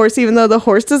shoot this horse, even though the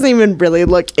horse doesn't even really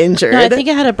look injured. No, I think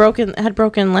it had broken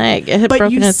leg. It had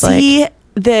broken its leg.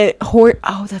 The horse.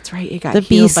 Oh, that's right. It got the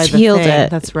healed beast by the healed thing. it.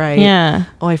 That's right. Yeah.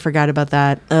 Oh, I forgot about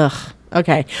that. Ugh.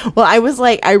 Okay. Well, I was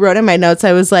like, I wrote in my notes,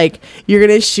 I was like, you're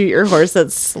gonna shoot your horse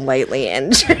that's slightly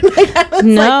injured.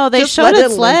 No, they showed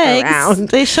its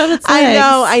legs. They showed its legs.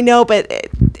 I know, but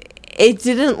it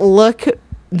didn't look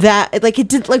that, like, it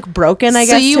didn't look broken, I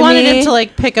guess. So you wanted him to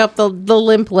like pick up the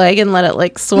limp leg and let it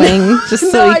like swing just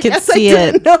so you could see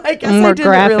it more I didn't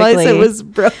graphically. Realize it was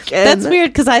broken. That's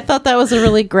weird, because I thought that was a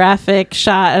really graphic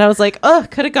shot, and I was like, oh,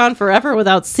 could have gone forever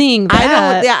without seeing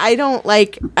that. I don't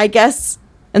like, I guess.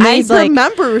 And then I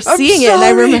remember seeing it, and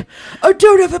I remember, I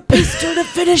don't have a pistol to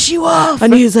finish you off.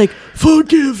 And he's like,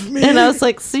 forgive me. And I was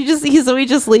like, so he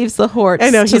just leaves the horse. I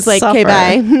know. He's like, okay,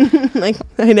 bye. Like,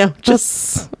 I know.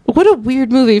 Just what a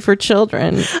weird movie for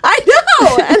children. I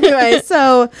know. Anyway,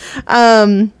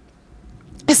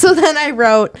 so then I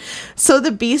wrote, so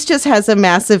the Beast just has a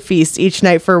massive feast each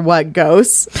night for what,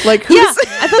 ghosts? Like, I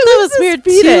thought that was weird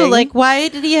too. Like, why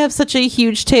did he have such a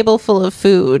huge table full of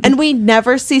food? And we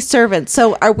never see servants.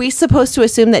 So are we supposed to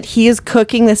assume that he is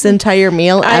cooking this entire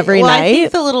meal every night? I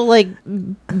think the little like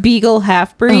beagle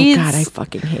half breeds. Oh God, I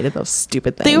fucking hated those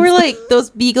stupid things. They were like those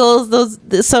beagles.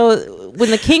 So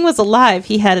when the king was alive,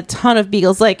 he had a ton of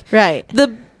beagles. Like, right.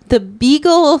 The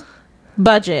beagle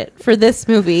budget for this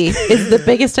movie is the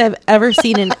biggest I've ever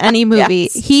seen in any movie.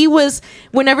 Yes. He was,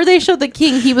 whenever they showed the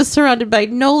king, he was surrounded by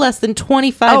no less than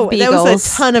 25 beagles. That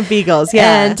was a ton of beagles,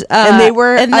 yeah. And they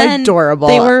were adorable.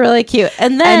 They were really cute.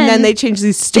 And then they changed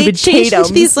these stupid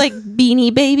Tatums. These like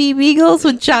beanie baby beagles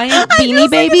with giant beanie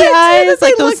baby eyes,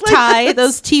 like those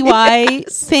those TY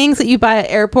things that you buy at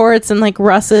airports and like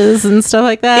Russ's and stuff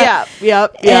like that.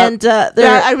 Yep. And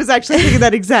I was actually thinking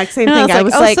that exact same thing. I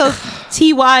was like, so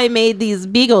TY made these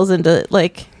beagles into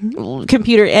like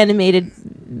computer animated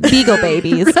beagle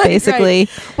babies, basically.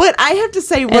 Right. What I have to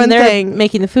say, one And they're thing,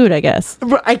 making the food, I guess.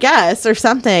 or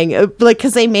something, like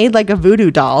because they made like a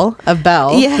voodoo doll of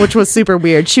Belle, which was super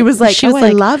weird. She was like, I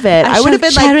love it. I would have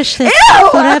been like, this ew!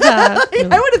 forever.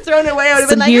 I would have thrown it away. I would have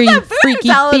been like, Here, get you that voodoo freaky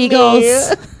doll of me.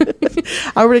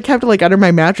 beagles. I would have kept it like under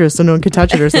my mattress so no one could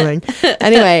touch it or something.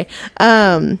 Anyway,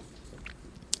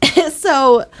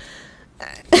 so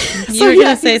You were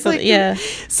gonna say something, yeah.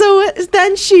 So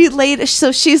then she's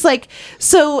like,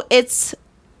 so it's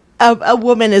a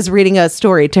woman is reading a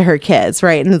story to her kids,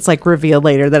 right? And it's like revealed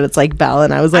later that it's like Belle,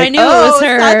 and I was like, I knew it was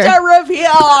her. Such a reveal.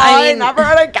 I never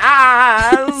would have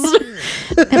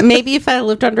guessed. Maybe if I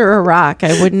lived under a rock,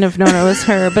 I wouldn't have known it was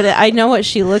her. But I know what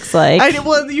she looks like.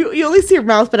 You only see her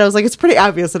mouth, but I was like, it's pretty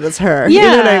obvious that it's her. Yeah. You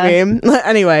know what I mean?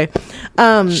 Anyway,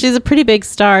 she's a pretty big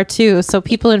star too, so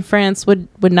people in France would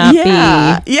not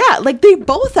be. Yeah, like they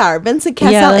both are. Vincent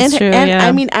Cassel and yeah.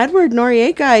 I mean Edward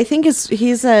Noriega. I think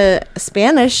he's a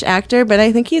Spanish actor, but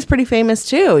I think he's pretty famous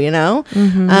too. You know,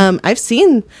 I've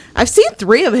seen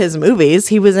 3 of his movies.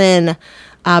 He was in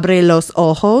Abre los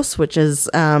Ojos, which is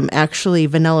actually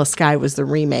Vanilla Sky was the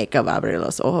remake of Abre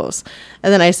los Ojos,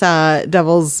 and then I saw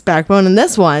Devil's Backbone in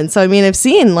this one. So I mean, I've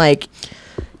seen like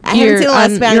I haven't seen a lot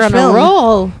of Spanish film. You're on a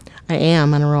roll. I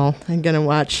am on a roll. I'm gonna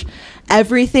watch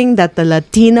everything that the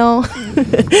Latino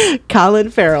Colin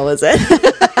Farrell is in.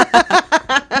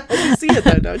 You see it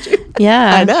though, don't you?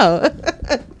 Yeah, I know.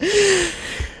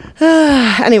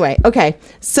 Anyway, okay.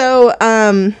 So,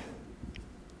 so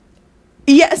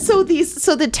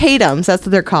the Tatums, that's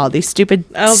what they're called. These stupid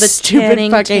fucking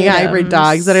Tatums. hybrid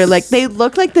dogs that are like they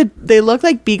look like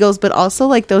beagles, but also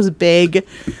like those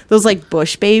like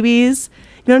bush babies.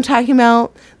 You know what I'm talking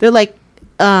about? They're like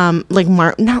not like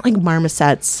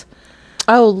marmosets.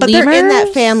 Oh, but lemurs? They're in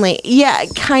that family. Yeah,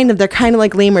 kind of. They're kind of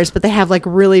like lemurs, but they have like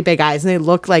really big eyes and they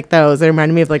look like those. They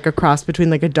reminded me of like a cross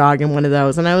between like a dog and one of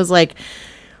those. And I was like,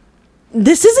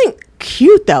 this isn't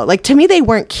cute though. Like to me, they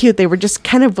weren't cute. They were just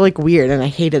kind of like weird, and I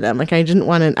hated them. Like I didn't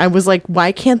want to. I was like,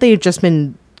 why can't they have just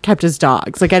been kept as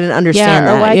dogs? Like I didn't understand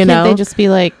that. Or why you can't know? they just be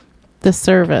like the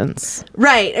servants,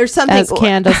 right, or something as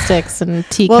candlesticks and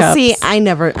teacups? Well, see, I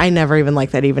never even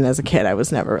liked that. Even as a kid, I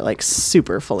was never like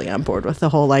super fully on board with the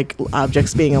whole like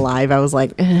objects being alive. I was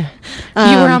like, you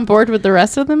were on board with the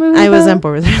rest of the movie. I was on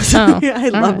board with the rest of the movie. I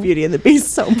love right. Beauty and the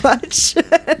Beast so much.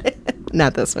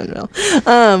 Not this one, Bill.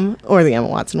 Or the Emma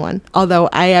Watson one. Although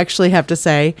I actually have to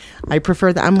say, I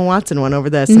prefer the Emma Watson one over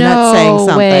this. And that's saying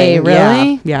something. Way,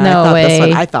 really? Yeah. No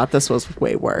way. I thought this was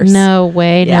way worse. No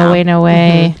way. Yeah. No way. No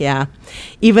way. Mm-hmm. Yeah.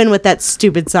 Even with that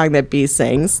stupid song that Bee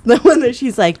sings, the one that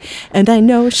she's like, and I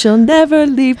know she'll never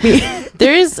leave me.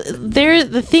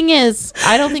 The thing is,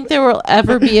 I don't think there will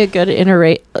ever be a good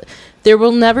there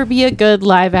will never be a good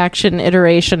live action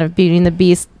iteration of Beauty and the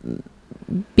Beast,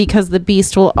 because the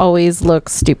Beast will always look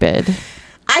stupid.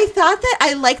 I thought that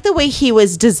I liked the way he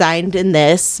was designed in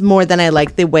this more than I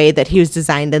liked the way that he was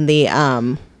designed in the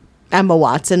Emma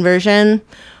Watson version.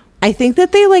 I think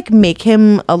that they like make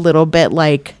him a little bit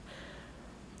like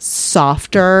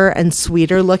softer and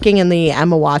sweeter looking in the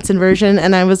Emma Watson version,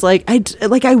 and I was like,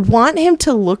 I want him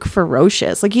to look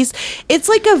ferocious. Like it's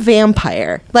like a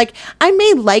vampire. Like I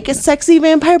may like a sexy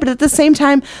vampire, but at the same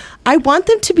time, I want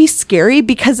them to be scary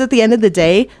because at the end of the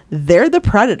day, they're the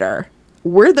predator.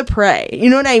 We're the prey. You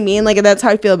know what I mean? Like that's how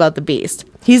I feel about the Beast.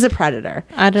 He's a predator.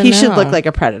 He should look like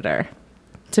a predator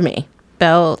to me.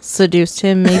 Belle seduced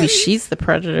him. Maybe she's the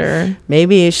predator.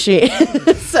 Maybe she.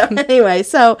 So anyway,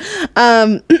 so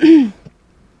oh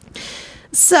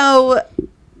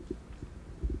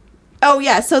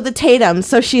yeah, so the Tatums.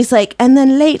 So she's like, and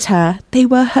then later they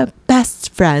were her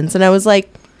best friends, and I was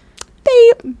like,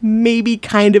 they maybe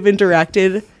kind of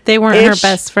interacted. They weren't her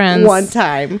best friends one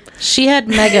time. She had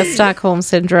mega Stockholm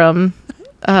syndrome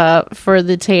for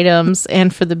the Tatums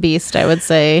and for the Beast, I would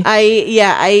say. I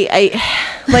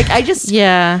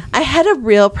had a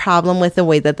real problem with the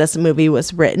way that this movie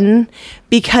was written,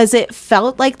 because it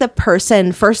felt like the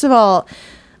person, first of all,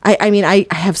 I mean, I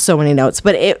have so many notes,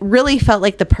 but it really felt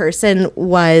like the person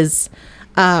was,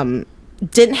 didn't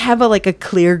have a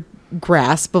clear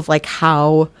grasp of like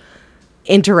how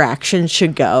interaction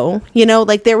should go. You know,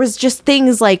 like there was just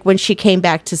things like when she came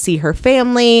back to see her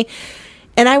family,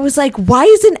 and I was like, why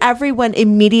isn't everyone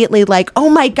immediately like, oh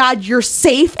my God, you're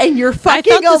safe and you're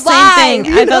fucking alive?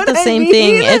 I thought the same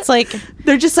thing. It's like,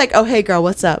 they're just like, oh, hey, girl,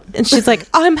 what's up? And she's like,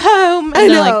 I'm home. And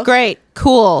they're like, great,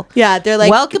 cool. Yeah, they're like,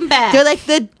 welcome back. They're like,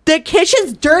 the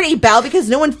kitchen's dirty, Belle, because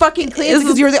no one fucking cleans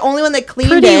because you're the only one that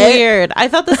cleaned pretty it. Weird. I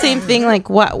thought the same thing. Like,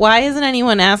 why isn't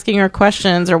anyone asking her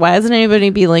questions, or why isn't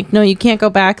anybody be like, no, you can't go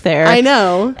back there? I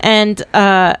know. And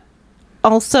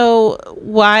also,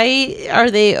 why are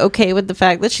they okay with the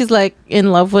fact that she's like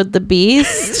in love with the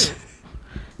beast?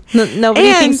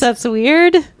 Nobody thinks that's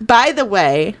weird. By the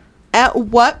way, at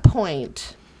what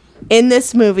point in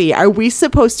this movie are we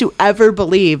supposed to ever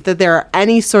believe that there are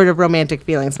any sort of romantic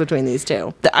feelings between these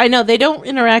two? I know they don't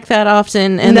interact that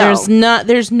often, and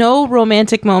there's no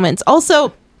romantic moments.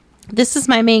 Also, this is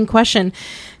my main question.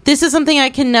 This is something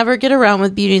I can never get around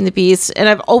with Beauty and the Beast, and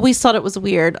I've always thought it was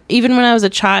weird, even when I was a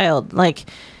child. Like,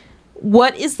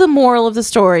 what is the moral of the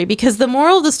story? Because the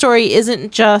moral of the story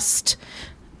isn't just...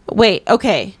 Wait,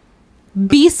 okay.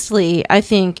 Beastly, I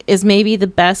think, is maybe the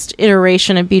best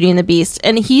iteration of Beauty and the Beast,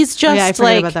 and he's just I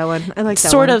forgot about that one. I like that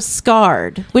sort one. of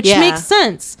scarred, which makes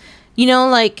sense. You know,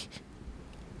 like,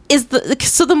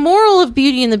 so the moral of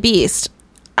Beauty and the Beast,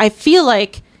 I feel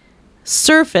like,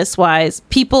 surface-wise,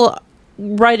 people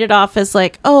write it off as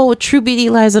like, oh, true beauty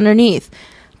lies underneath.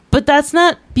 But that's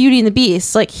not Beauty and the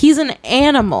Beast. Like, he's an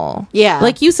animal. Yeah.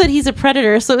 Like you said, he's a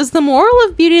predator. So is the moral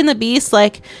of Beauty and the Beast,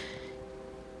 like,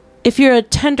 if you're a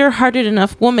tender-hearted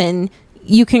enough woman,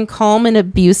 you can calm an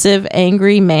abusive,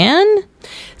 angry man?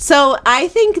 So I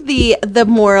think the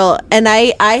moral, and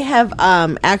I have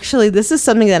actually, this is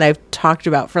something that I've talked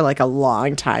about for like a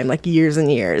long time, like years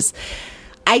and years.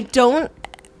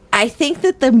 I think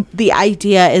that the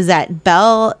idea is that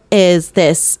Belle is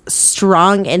this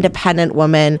strong, independent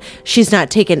woman. She's not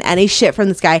taking any shit from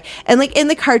this guy. And like in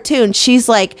the cartoon, she's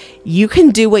like, you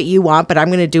can do what you want, but I'm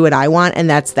going to do what I want. And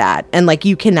that's that. And like,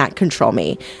 you cannot control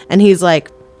me. And he's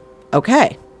like,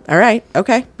 okay, all right,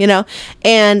 okay, you know.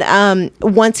 And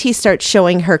once he starts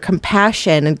showing her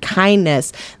compassion and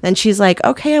kindness, then she's like,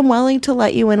 okay, I'm willing to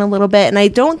let you in a little bit. And I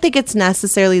don't think it's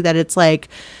necessarily that it's like,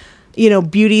 you know,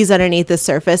 beauty's underneath the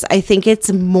surface. I think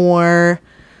it's more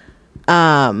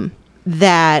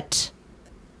that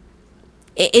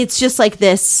it's just like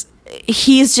this.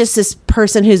 He's just this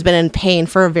person who's been in pain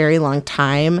for a very long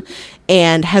time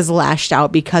and has lashed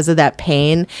out because of that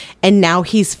pain. And now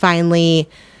he's finally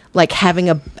like having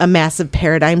a massive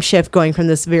paradigm shift, going from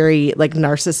this very like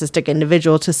narcissistic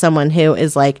individual to someone who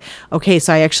is like, okay,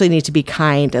 so I actually need to be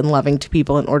kind and loving to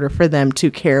people in order for them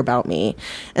to care about me.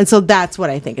 And so that's what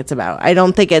I think it's about. I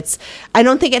don't think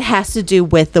it has to do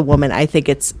with the woman. I think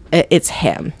it's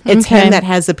him. It's him that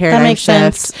has the paradigm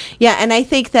shift. Sense. Yeah. And I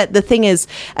think that the thing is,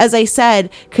 as I said,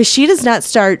 because she does not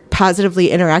start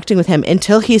positively interacting with him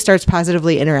until he starts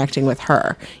positively interacting with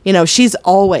her. You know, she's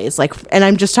always like, and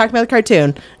I'm just talking about the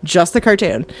cartoon, just the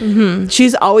cartoon. Mm-hmm.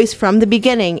 She's always from the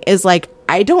beginning is like,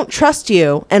 I don't trust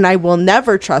you and I will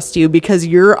never trust you because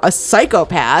you're a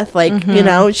psychopath. Like, you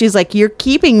know, she's like, you're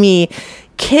keeping me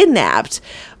kidnapped.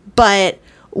 But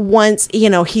once, you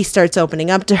know, he starts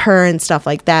opening up to her and stuff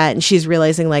like that, and she's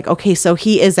realizing like, okay, so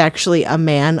he is actually a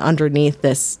man underneath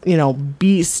this, you know,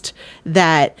 beast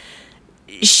that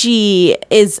she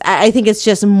is. I think it's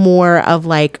just more of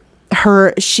like,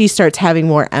 she starts having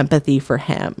more empathy for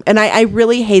him. And I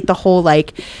really hate the whole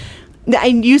like,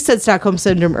 you said Stockholm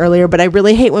Syndrome earlier, but I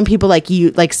really hate when people like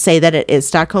you like say that it is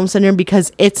Stockholm Syndrome,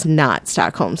 because it's not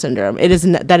Stockholm Syndrome. It is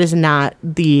that is not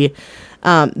the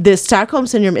Stockholm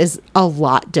Syndrome is a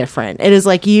lot different. It is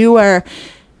like you're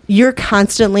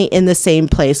constantly in the same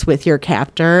place with your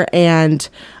captor, and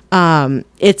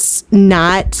it's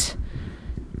not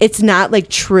like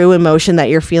true emotion that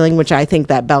you're feeling, which I think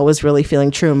that Belle was really feeling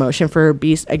true emotion for her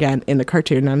beast, again, in the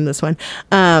cartoon, not in this one.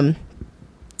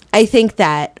 I think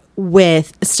that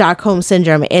with Stockholm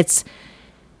Syndrome, it's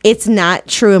not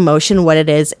true emotion. What it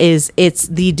is it's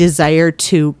the desire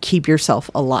to keep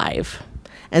yourself alive.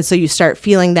 And so you start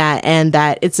feeling that, and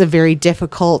that it's a very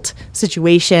difficult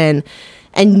situation.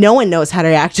 And no one knows how to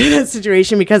react to that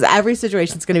situation because every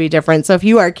situation is going to be different. So if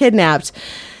you are kidnapped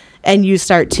and you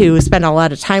start to spend a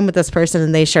lot of time with this person,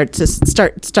 and they start to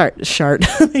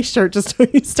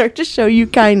show you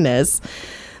kindness,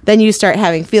 then you start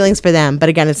having feelings for them. But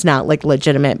again, it's not like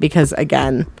legitimate, because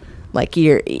again, like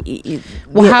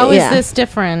how is this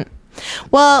different?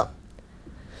 Well,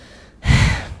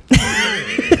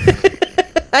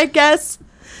 I guess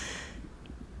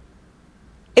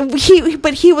he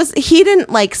didn't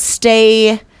like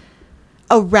stay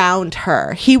around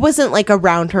her. He wasn't like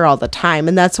around her all the time.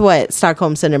 And that's what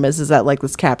Stockholm Syndrome is that like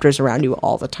this captor's around you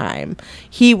all the time.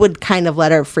 He would kind of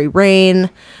let her free reign.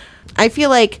 I feel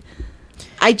like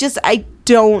I just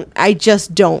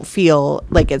don't feel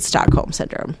like it's Stockholm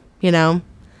Syndrome, you know?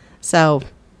 So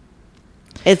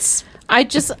I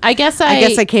guess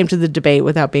I came to the debate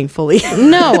without being fully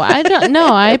No, I don't.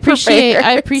 No, I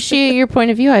appreciate your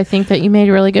point of view. I think that you made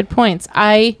really good points.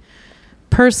 I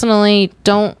personally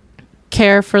don't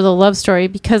care for the love story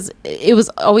because it was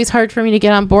always hard for me to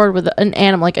get on board with an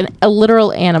animal, like a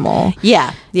literal animal.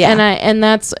 Yeah. And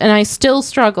I still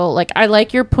struggle. Like, I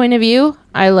like your point of view.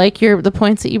 I like the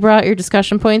points that you brought, your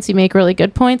discussion points. You make really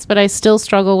good points, but I still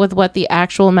struggle with what the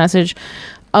actual message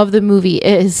of the movie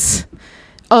is,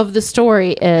 of the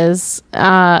story is,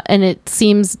 and it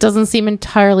doesn't seem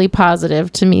entirely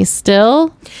positive to me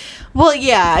still. Well,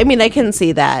 yeah, I mean, I can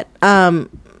see that.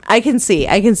 I can see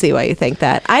why you think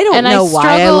that. I don't know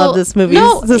why I love this movie.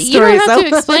 No, the you don't have to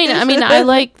explain it. I mean, I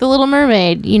like The Little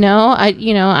Mermaid. You don't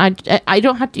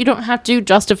have to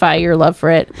justify your love for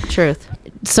it. Truth.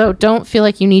 So don't feel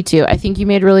like you need to. I think you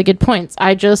made really good points.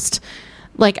 I just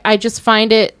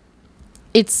find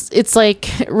it's like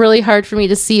really hard for me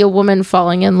to see a woman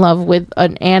falling in love with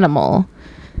an animal.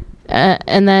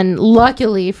 And then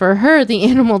luckily for her, the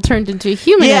animal turned into a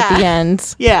human at the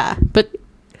end. Yeah. But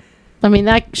I mean,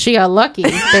 she got lucky,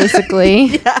 basically.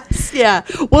 Yes, yeah.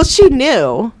 Well, she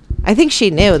knew. I think she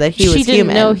knew that he was human. She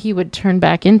didn't know he would turn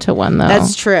back into one, though.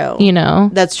 That's true.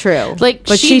 That's true. Like,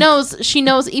 but she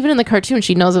knows, even in the cartoon,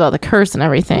 she knows about the curse and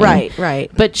everything.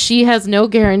 Right. But she has no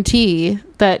guarantee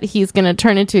that he's going to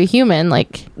turn into a human.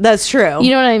 Like, that's true. You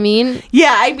know what I mean?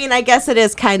 Yeah, I mean, I guess it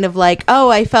is kind of like,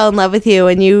 oh, I fell in love with you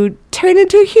and you turn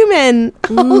into a human.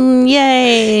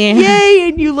 Yay. Yay.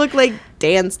 And you look like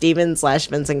Dan Stevens /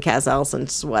 Vincent Cassel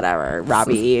since whatever.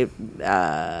 Robbie,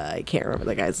 I can't remember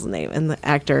the guy's name, and the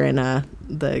actor in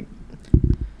the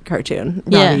cartoon.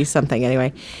 Robbie something,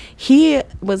 anyway. He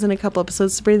was in a couple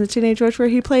episodes of Sabrina the Teenage Witch where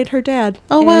he played her dad.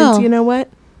 Oh, wow. And you know what?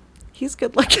 He's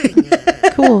good looking.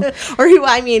 Cool.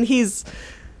 He's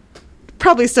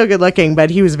probably still good looking, but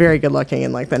he was very good looking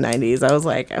in like the 90s. I was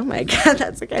like, oh my God,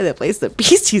 that's the guy that plays the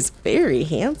Beast. He's very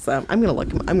handsome. I'm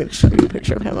gonna show you a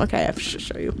picture of him. Okay, I have to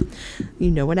show you.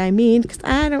 You know what I mean? Because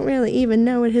I don't really even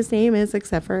know what his name is,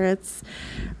 except for it's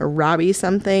Robbie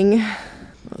something.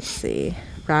 Let's see.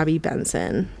 Robbie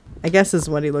Benson, I guess, is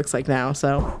what he looks like now.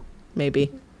 So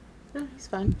maybe. Oh, he's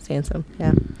fine. He's handsome.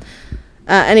 Yeah.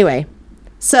 Anyway,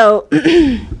 so.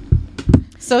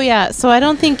 So I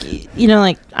don't think,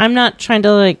 I'm not trying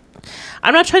to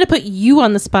put you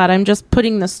on the spot. I'm just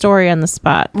putting the story on the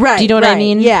spot. Right. Do you know what I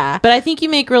mean? Yeah. But I think you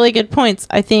make really good points.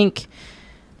 I think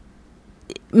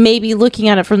maybe looking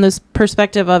at it from this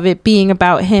perspective of it being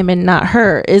about him and not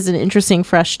her is an interesting,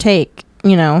 fresh take,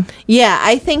 Yeah,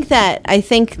 I think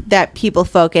that people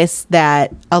focus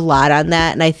that a lot on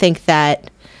that, and I think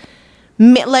that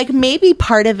maybe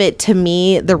part of it, to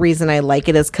me, the reason I like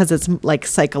it is because it's like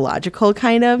psychological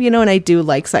kind of, and I do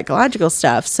like psychological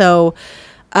stuff. So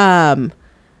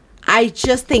I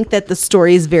just think that the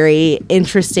story is very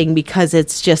interesting because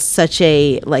it's just such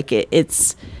a, like,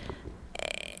 it's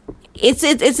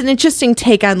an interesting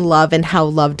take on love and how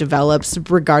love develops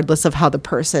regardless of how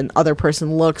the other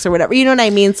person looks or whatever. You know what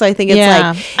I mean? So I think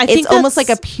it's almost like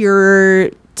a pure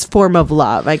form of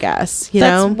love, I guess.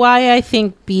 That's why I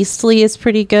think Beastly is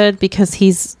pretty good, because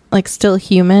he's like still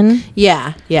human.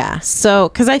 Yeah. So,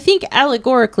 because I think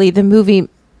allegorically the movie,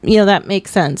 that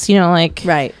makes sense.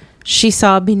 Right. She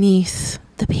saw beneath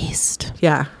the beast.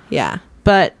 Yeah.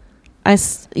 But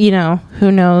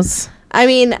who knows? I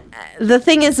mean, the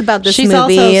thing is about this She's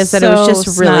movie is that it was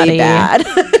just really bad.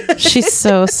 She's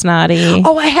so snotty.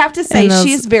 Oh, I have to say,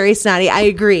 she's very snotty. I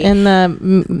agree. In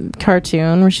the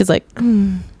cartoon where she's like,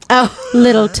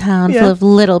 little town full of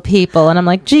little people. And I'm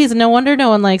like, geez, no wonder no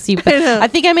one likes you. But I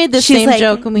think I made the same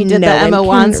joke when we did the Emma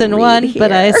Watson one, here.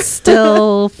 But I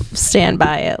still stand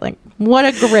by it. Like, what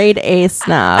a grade A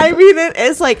snob. I mean, it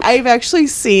is like, I've actually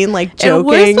seen like joking. And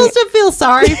we're supposed to feel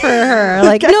sorry for her.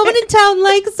 Like, no one in town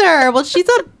likes her. Well, she's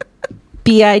a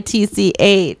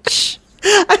bitch.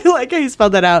 I like how you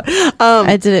spelled that out.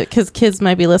 I did it because kids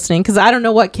might be listening, because I don't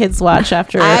know what kids watch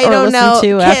after I don't know.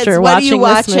 Kids, after what watching are you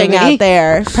watching out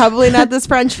there? Probably not this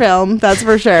French film, that's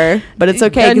for sure. But it's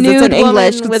okay because it's in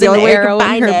English. With an arrow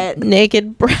in her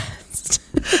naked breast.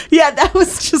 Yeah, that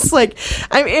was just like,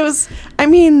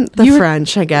 the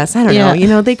French, I guess. I don't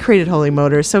know. They created Holy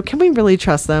Motors, so can we really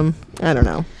trust them? I don't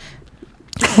know.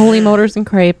 Holy Motors and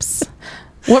crepes.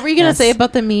 What were you going to say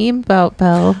about the meme about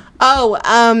Belle? Oh,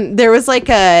 there was like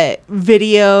a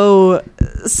video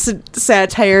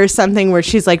satire or something where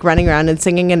she's like running around and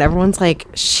singing, and everyone's like,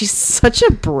 she's such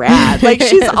a brat. Like,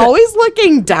 she's always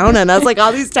looking down on us. Like,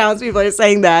 all these townspeople are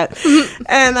saying that.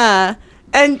 And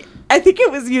I think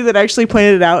it was you that actually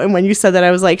pointed it out. And when you said that,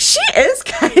 I was like, she is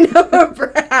kind of a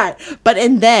brat. But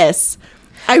in this,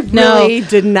 I really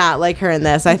did not like her in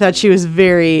this. I thought she was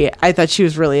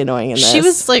really annoying in this. She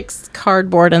was like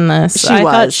cardboard in this. She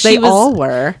was. They all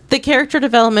were. The character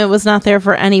development was not there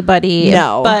for anybody.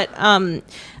 No. But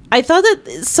I thought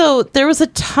that, so there was a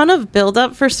ton of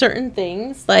buildup for certain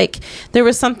things. Like, there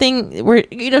was something where,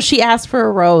 she asked for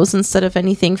a rose instead of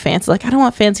anything fancy. Like, I don't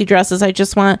want fancy dresses. I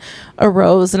just want a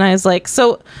rose. And I was like,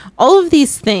 so all of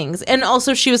these things. And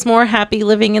also, she was more happy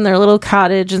living in their little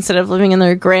cottage instead of living in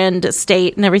their grand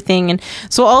estate and everything. And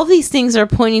so all of these things are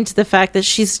pointing to the fact that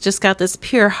she's just got this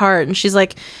pure heart. And she's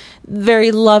like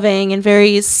very loving and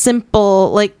very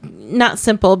simple, like, not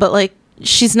simple, but like,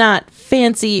 she's not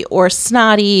fancy or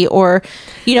snotty or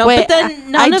but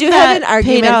then I do have an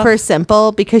argument for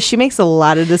simple, because she makes a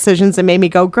lot of decisions that made me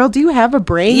go, girl, do you have a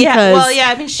brain?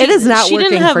 I mean, she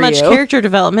didn't have much character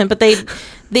development, but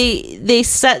they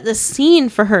set the scene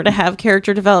for her to have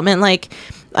character development. Like,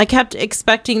 I kept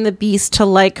expecting the Beast to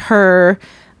like her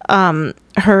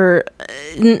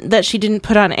that she didn't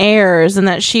put on airs and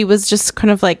that she was just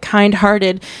kind of like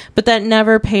kind-hearted, but that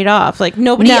never paid off. Like,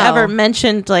 nobody ever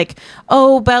mentioned like,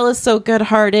 oh, Belle is so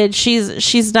good-hearted,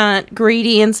 she's not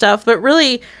greedy and stuff, but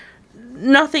really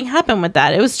nothing happened with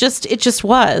that. It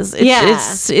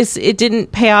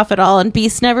didn't pay off at all. And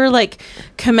Beast never like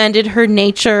commended her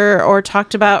nature or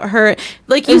talked about her,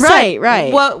 like you said,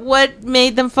 right. What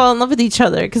made them fall in love with each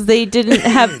other? Because they didn't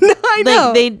have no, I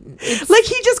know. Like,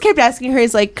 he just kept asking her,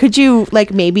 he's like, could you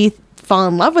like maybe fall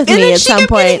in love with me at some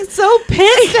point? Getting so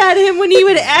pissed at him when he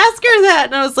would ask her that,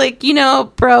 and I was like,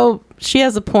 bro, she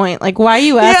has a point. Like, why are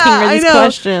you asking her these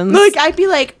questions? Like, I'd be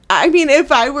like, I mean,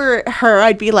 if I were her,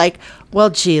 I'd be like, well,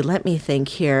 gee, let me think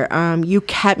here. You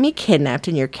kept me kidnapped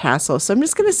in your castle, so I'm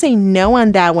just going to say no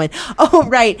on that one. Oh,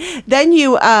 right. Then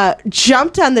you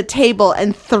jumped on the table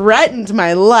and threatened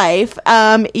my life.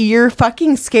 You're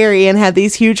fucking scary and have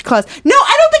these huge claws. No,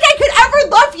 I don't think I could ever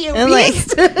love you, and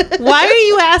Beast. Like, why are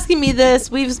you asking me this?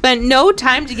 We've spent no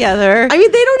time together. I mean,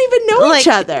 they don't even know each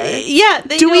other. Yeah.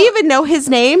 Do we even know his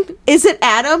name? Is it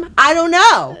Adam? I don't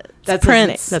know. That's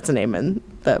Prince. That's a name in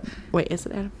the... Wait, is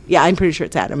it Adam? Yeah, I'm pretty sure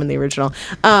it's Adam in the original.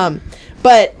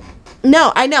 But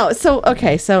no, I know. So,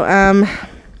 okay, so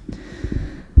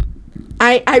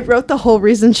I wrote the whole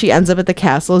reason she ends up at the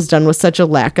castle is done with such a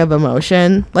lack of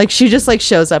emotion. Like, she just like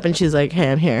shows up and she's like,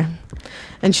 hey, I'm here.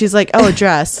 And she's like, oh, a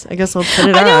dress. I guess I'll put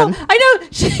it on. I know.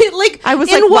 She, like, I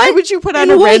was like, why would you put on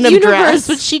a random dress? In what universe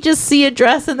would she just see a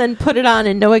dress and then put it on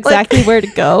and know exactly where to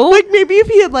go? Like, maybe if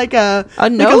he had like a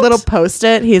note? Like a little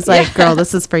Post-it, he's like, girl,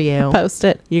 this is for you.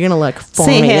 Post-it. You're going to look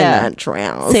forming in that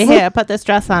dress. See here, put this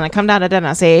dress on and come down to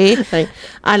dinner, see? Like,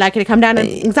 I'd like you to come down at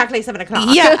exactly 7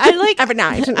 o'clock. Yeah, I like... every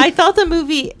night. I thought the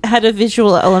movie had a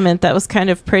visual element that was kind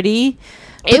of pretty.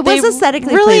 It was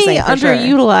aesthetically really pleasing, for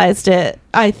underutilized it,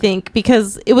 I think,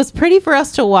 because it was pretty for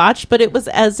us to watch, but it was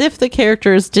as if the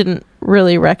characters didn't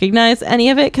really recognize any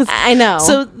of it. Cause, I know.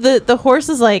 So the horse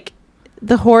is like,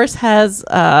 the horse has,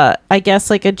 I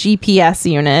guess, like a GPS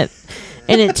unit,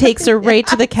 and it takes her right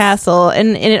to the castle,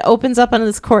 and it opens up onto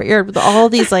this courtyard with all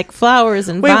these like flowers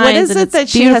and vines. What is and it it's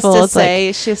that beautiful. she has to it's say?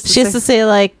 Like, she has to say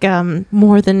like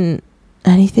more than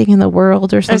anything in the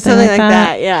world or something like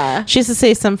that. Yeah, she has to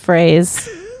say some phrase.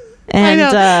 And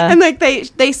and like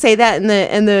they say that,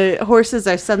 and the horses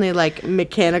are suddenly like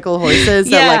mechanical horses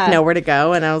that like know where to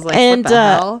go, and I was like, what the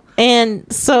hell?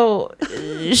 And so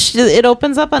it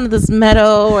opens up onto this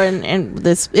meadow, and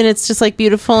it's just like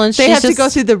beautiful, and they have to go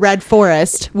through the red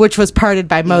forest, which was parted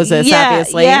by Moses,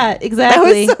 obviously. Yeah,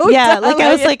 exactly. That was so dumb. Like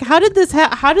I was like, how did this?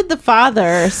 How did the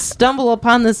father stumble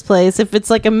upon this place? If it's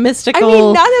like a mystical, I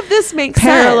mean, none of this makes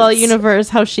parallel sense. Universe,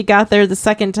 how she got there the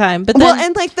second time, but then,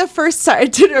 and like the first, sorry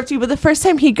to interrupt you, but the first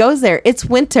time he goes there, it's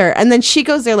winter, and then she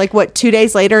goes there like 2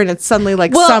 days later, and it's suddenly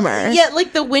like summer. Yeah,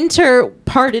 like the winter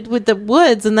parted with the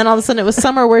woods, and then all of a sudden it was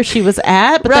summer where she was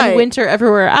at, but then winter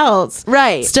everywhere else.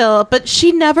 Right. Still, but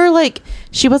she never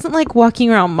she wasn't like walking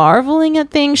around marveling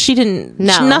at things. She didn't.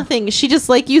 Nothing. She just,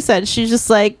 like you said, she's just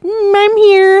like, I'm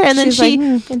here, and then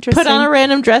she put on a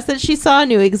random dress that she saw,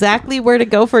 knew exactly where to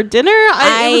go for dinner.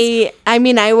 I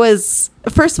was.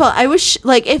 First of all, I was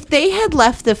like, if they had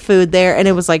left the food there and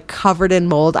it was like covered in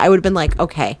mold, I would have been like,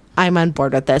 okay, I'm on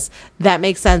board with this. That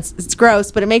makes sense. It's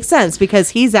gross, but it makes sense because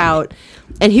he's out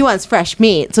and he wants fresh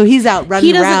meat. So he's out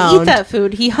running around. He doesn't eat that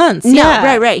food. He hunts. No,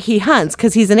 right. He hunts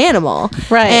because he's an animal.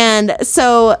 Right. And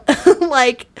so,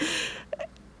 like...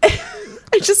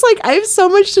 I just like, I have so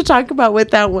much to talk about with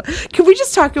that one. Can we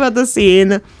just talk about the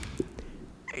scene?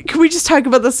 Can we just talk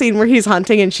about the scene where he's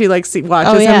hunting and she like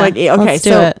watches him like, okay, let's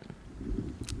do it.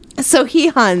 So he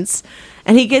hunts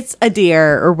and he gets a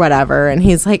deer or whatever, and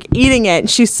he's like eating it. And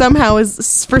she somehow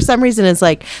is, for some reason, is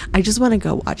like, I just want to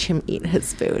go watch him eat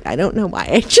his food. I don't know why.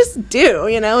 I just do,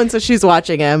 And so she's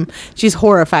watching him. She's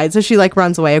horrified. So she like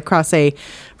runs away across a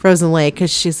frozen lake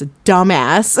because she's a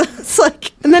dumbass. It's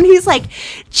like, And then he's like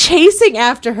chasing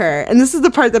after her. And this is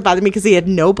the part that bothered me because he had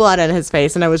no blood on his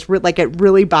face. And I was like, it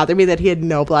really bothered me that he had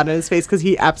no blood on his face because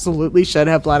he absolutely should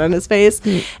have blood on his face.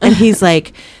 And he's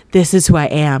like, this is who I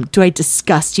am. Do I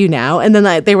disgust you now? And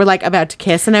then they were like about to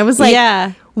kiss. And I was like,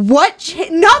 yeah. What?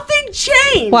 Nothing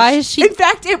changed. Why is she? In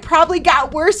fact, it probably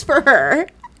got worse for her.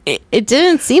 It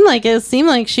didn't seem like it. It seemed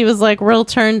like she was like real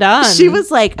turned on. She was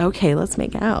like, okay, let's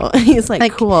make out. He's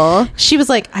like, cool. She was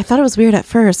like, I thought it was weird at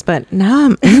first, but now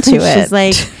I'm into it. She's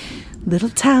like, little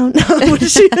town. What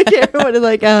is she like?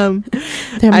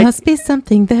 There must be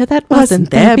something there that wasn't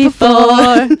there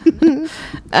before.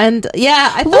 And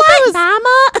yeah, I thought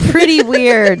that was pretty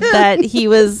weird that he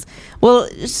was. Well,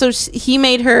 so he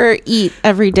made her eat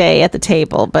every day at the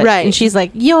table, but and she's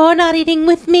like, "You're not eating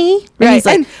with me." And he's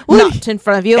like, "Not in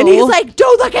front of you." And he's like,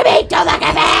 "Don't look at me! Don't look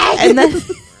at me!" And then he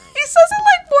says it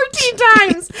like 14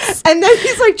 times. And then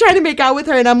he's like trying to make out with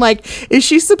her, and I'm like, "Is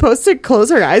she supposed to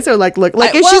close her eyes or like look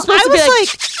like?" Is she supposed to be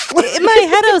like? In my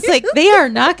head, I was like, "They are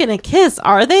not going to kiss,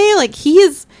 are they?" Like he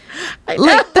is.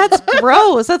 Like that's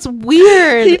gross. That's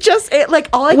weird. He just like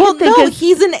all I can think is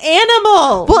he's an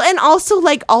animal. Well, and also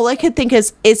like all I could think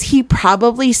is he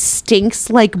probably stinks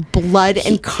like blood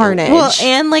and carnage. Well,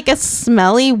 and like a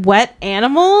smelly wet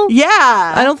animal. Yeah,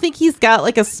 I don't think he's got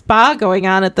like a spa going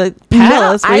on at the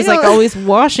palace where he's like always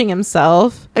washing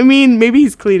himself. I mean, maybe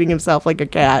he's cleaning himself like a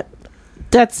cat.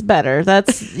 That's better.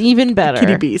 That's even better.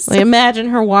 Kitty beast. Like, imagine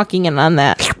her walking in on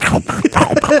that.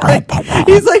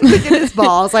 He's like picking his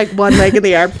balls, like one leg in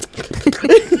the air.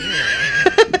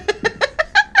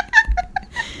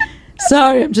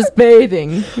 Sorry, I'm just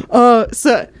bathing.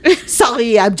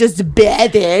 Sorry, I'm just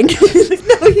bathing.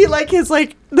 No, he like his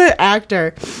like the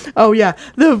actor. Oh yeah,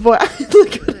 the voice.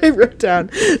 Look what I wrote down.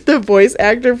 The voice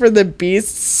actor for the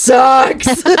Beast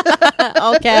sucks.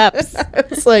 All caps.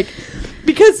 It's like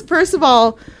because first of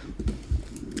all,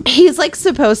 he's like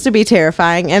supposed to be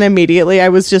terrifying, and immediately I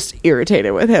was just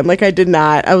irritated with him. Like I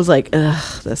was like,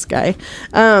 ugh, this guy.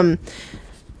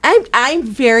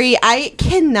 I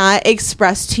cannot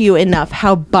express to you enough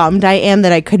how bummed I am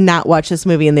that I could not watch this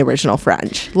movie in the original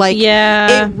French. Like,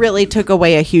 yeah, it really took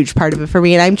away a huge part of it for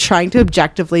me, and I'm trying to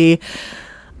objectively.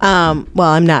 Well,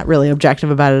 I'm not really objective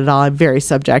about it at all. I'm very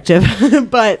subjective,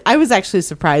 but I was actually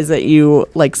surprised that you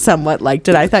like somewhat liked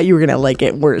it. I thought you were gonna like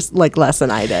it worse, like less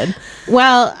than I did.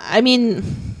 Well, I mean,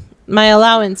 my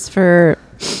allowance for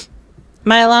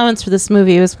this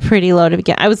movie was pretty low to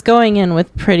begin. I was going in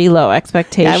with pretty low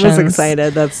expectations. Yeah, I was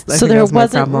excited. So there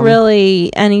wasn't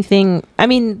really anything. I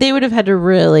mean, they would have had to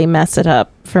really mess it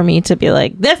up for me to be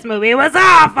like, this movie was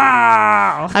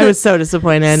awful. I was so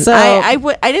disappointed. So I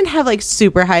didn't have like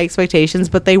super high expectations,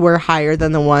 but they were higher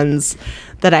than the ones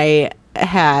that I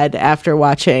had after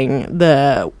watching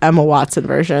the Emma Watson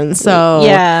version. So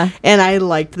yeah, and I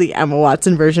liked the Emma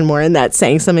Watson version more, and that's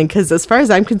saying something because as far as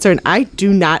I'm concerned, I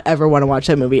do not ever want to watch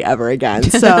that movie ever again.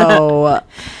 So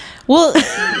well,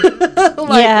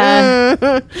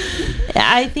 yeah,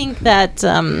 I think that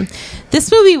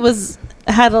this movie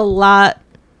had a lot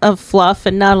of fluff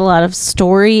and not a lot of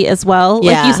story as well.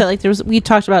 Yeah. Like you said, like we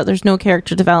talked about, there's no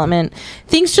character development.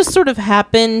 Things just sort of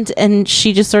happened and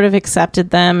she just sort of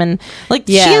accepted them. And like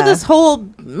she had this whole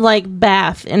like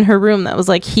bath in her room that was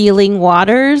like healing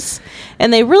waters,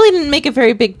 and they really didn't make a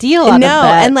very big deal out of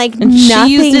that. And like and nothing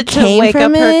she used it to came wake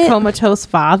from up it. her comatose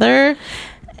father.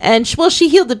 And she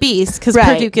healed the beast because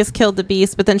Perducas killed the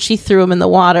beast, but then she threw him in the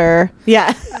water.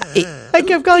 Yeah. I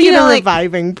kept calling it a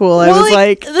reviving pool. I was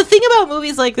like, the thing about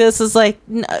movies like this is like,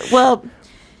 well,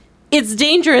 it's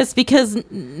dangerous because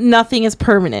nothing is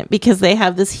permanent because they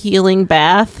have this healing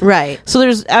bath. Right. So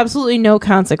there's absolutely no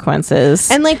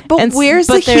consequences. And like, but where's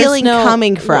the healing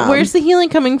coming from? Where's the healing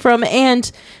coming from? And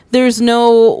there's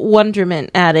no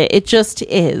wonderment at it. It just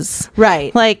is.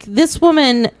 Right. Like, this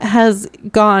woman has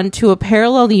gone to a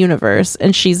parallel universe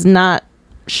and she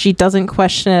doesn't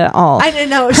question it at all. I don't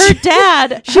know. Her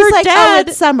dad, she's like, oh,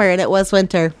 it's summer and it was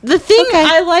winter. The thing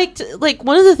I liked, like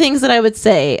one of the things that I would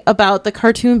say about the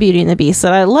cartoon Beauty and the Beast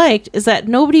that I liked is that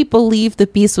nobody believed the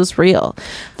Beast was real.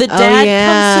 The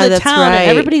dad comes to the town and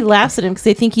everybody laughs at him because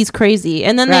they think he's crazy.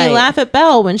 And then they laugh at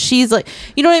Belle when she's like,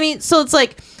 you know what I mean? So it's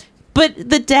like, but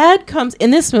the dad comes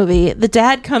in this movie, the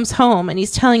dad comes home and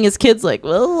he's telling his kids like,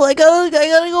 well, I gotta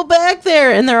go back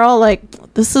there. And they're all like,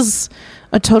 this is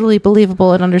a totally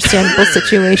believable and understandable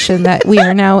situation that we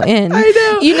are now in. I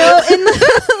know. You know, and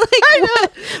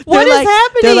like, what is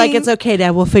happening? They're like, it's okay,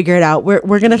 Dad. We'll figure it out.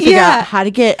 We're gonna figure out how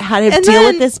to deal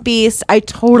with this beast. I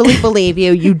totally believe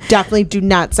you. You definitely do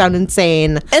not sound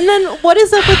insane. And then what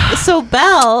is up with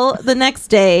Belle the next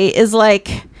day is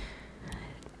like,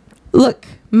 look,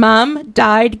 Mom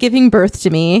died giving birth to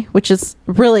me, which is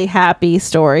really happy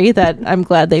story that I'm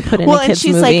glad they put in a kids and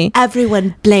she's movie. like,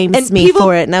 everyone blames me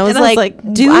for it. And I was like,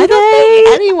 do I they?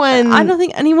 I don't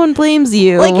think anyone blames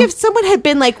you. Like, if someone had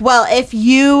been like, well, if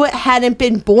you hadn't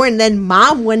been born, then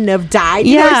Mom wouldn't have died.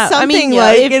 Yeah, or something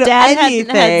if Dad hadn't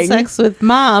had sex with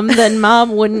Mom, then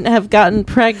Mom wouldn't have gotten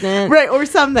pregnant. Right, or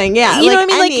something, yeah. You know what I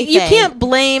mean? Like, you can't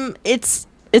blame...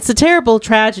 It's a terrible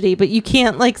tragedy, but you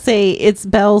can't like say it's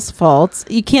Belle's fault.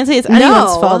 You can't say it's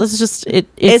anyone's fault. It's just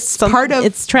it's part of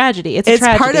it's tragedy. It's a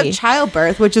tragedy. Part of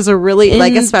childbirth, which is a really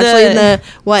like especially in the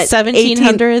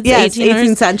 1700s,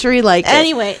 18th century. Like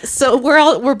anyway, so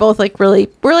we're both like we're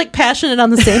like passionate on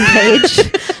the same page.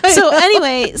 So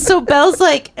anyway, so Belle's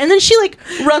like, and then she like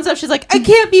runs up. She's like, I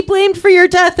can't be blamed for your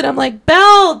death, and I'm like,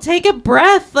 Belle, take a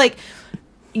breath, like.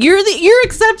 You're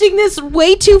accepting this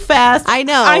way too fast. I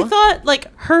know. I thought like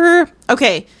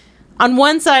okay. On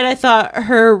one side, I thought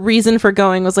her reason for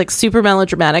going was like super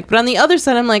melodramatic, but on the other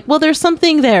side, I'm like, well, there's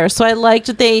something there. So I liked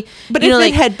that they, but if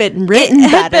it had been written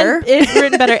better,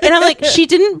 and I'm like, she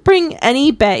didn't bring any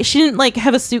bag. She didn't like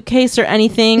have a suitcase or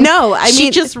anything. No, I mean,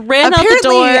 she just ran out the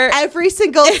door. Every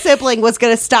single sibling was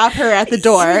going to stop her at the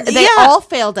door. They all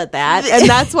failed at that, and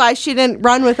that's why she didn't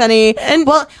run with any. And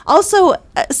well, also,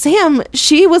 Sam,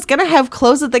 she was going to have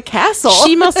clothes at the castle.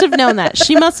 She must have known that.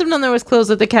 She must have known there was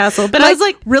clothes at the castle. But I was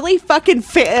like, really fucking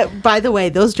fit. By the way,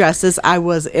 those dresses, I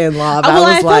was in love.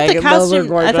 I thought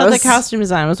the costume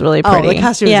design was really pretty. Oh, the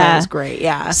costume design was great.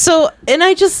 Yeah. So, and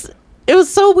it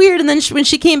was so weird. And then when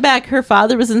she came back, her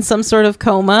father was in some sort of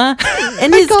coma,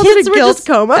 and his kids were just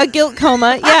a guilt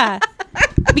coma. Yeah.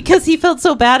 Because he felt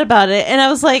so bad about it, and I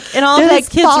was like, and all of his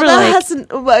kids were like,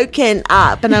 hasn't woken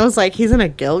up, and I was like, he's in a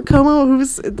guilt coma.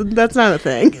 That's not a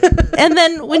thing. And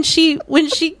then when she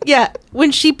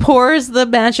pours the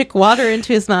magic water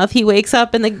into his mouth, he wakes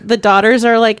up, and the daughters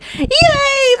are like, "Yay,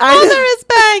 father is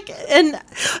back!" And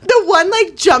the one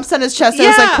like jumps on his chest, and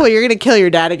I was like, "Cool, you're gonna kill your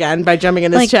dad again by jumping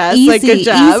in his chest." Easy, like, good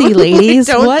job, easy, ladies.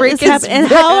 Don't what break is happening?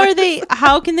 And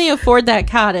how can they afford that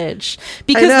cottage?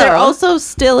 Because they're also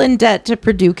still in debt to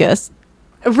Perducas.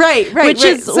 Right. Which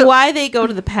is why they go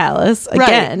to the palace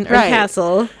again, or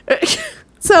castle.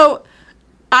 So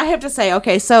I have to say,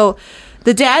 okay, so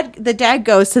the dad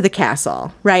goes to the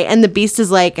castle, right? And the beast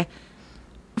is like,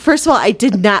 first of all, I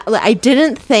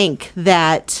didn't think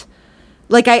that,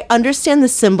 like, I understand the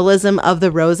symbolism of the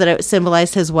rose that it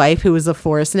symbolized his wife, who was a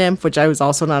forest nymph, which I was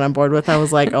also not on board with. I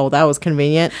was like, oh, that was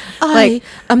convenient.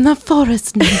 I'm the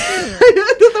forest nymph.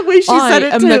 The way she said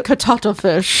it, I'm the catata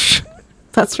fish.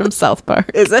 That's from South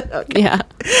Park. Is it? Okay. Yeah.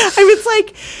 I was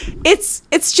like,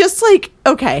 it's just like,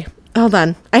 okay, hold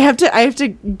on. I have to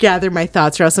gather my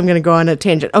thoughts, or else I'm going to go on a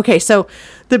tangent. Okay, so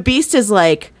the beast is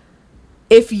like,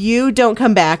 if you don't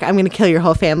come back, I'm going to kill your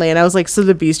whole family. And I was like, so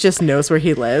the beast just knows where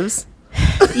he lives?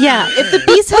 Yeah. If the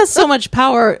beast has so much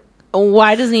power,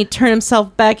 why doesn't he turn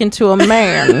himself back into a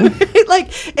man? Like,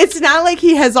 it's not like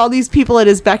he has all these people at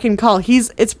his beck and call.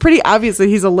 It's pretty obvious that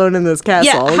he's alone in this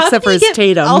castle, except for his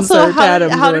Tatums. Also, how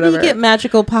did he get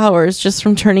magical powers just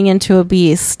from turning into a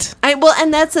beast?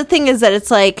 And that's the thing, is that it's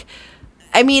like,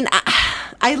 I mean,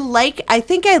 I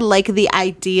think I like the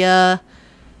idea.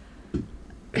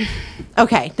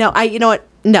 Okay, no, you know what?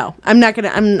 No, I'm not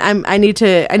gonna. I need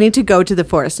to go to the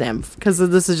forest nymph, because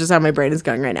this is just how my brain is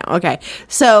going right now. Okay,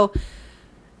 so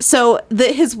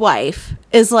his wife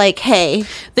is like, hey,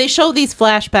 they show these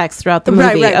flashbacks throughout the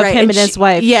movie of him and his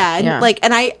wife. Yeah,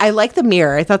 and I like the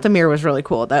mirror. I thought the mirror was really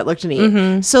cool. That looked neat.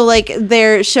 Mm-hmm. So like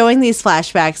they're showing these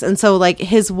flashbacks, and so like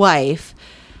his wife,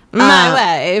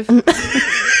 my wife. I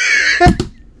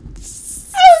was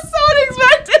so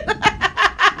unexpected.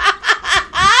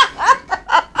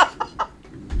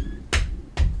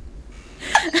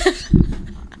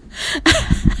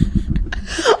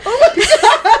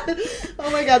 Oh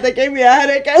my god, that gave me a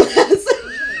headache. I'm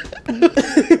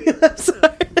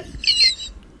sorry.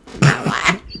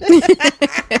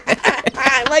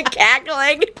 I'm like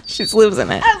cackling. She's losing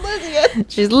it. I'm losing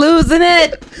it. She's losing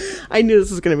it. I knew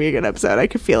this was going to be a good episode. I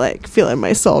could feel it in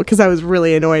my soul, because I was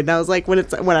really annoyed. And I was like, when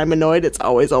I'm annoyed, it's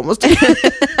always almost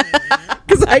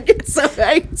because I get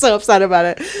so upset about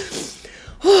it.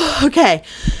 Okay.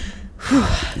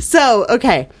 So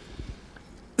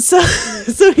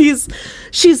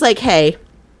she's like, hey,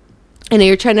 and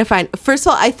you're trying to find, first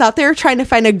of all, I thought they were trying to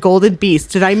find a golden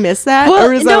beast. Did I miss that?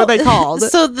 Or is that what they called?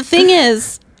 So the thing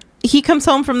is, he comes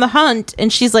home from the hunt,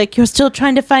 and she's like, you're still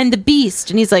trying to find the beast.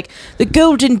 And he's like, the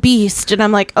golden beast. And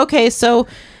I'm like, okay, so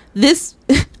this,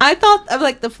 I thought of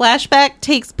like the flashback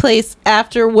takes place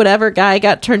after whatever guy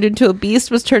got turned into a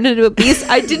beast was turned into a beast.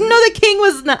 I didn't know the king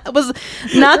was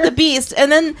not the beast.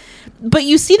 And then but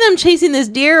you see them chasing this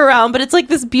deer around, but it's like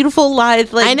this beautiful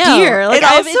lithe like I know. deer. Like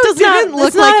It does didn't not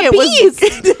look like it was.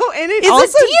 No, and it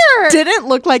also a deer. didn't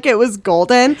look like it was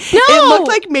golden. No. It looked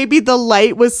like maybe the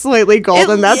light was slightly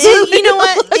golden. That's you know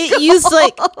what? It used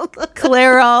like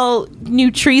Clairol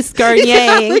Nutrice Garnier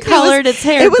and colored its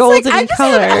hair golden I in just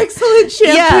color. Had excellent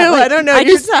shampoo. Like, I don't know what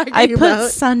you're talking I about.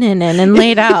 put sun in it and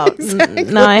laid out. Exactly.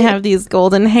 Now I have these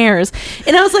golden hairs.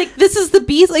 And I was like, this is the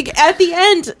beast. Like at the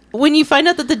end, when you find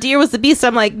out that the deer was the beast,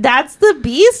 I'm like, that's the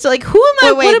beast? Like who am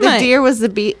I? Wait, what am I? deer was the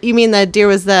beast? You mean the deer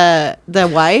was the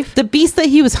wife? The beast that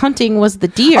he was hunting was the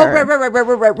deer. Oh,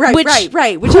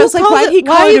 right. Which I was like, why did he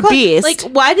call it a beast? Like,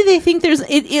 why do they think there's?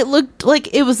 It looked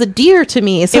like it was a deer to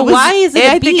me. So why is it a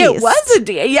beast? I think it was a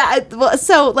deer. Yeah. Well,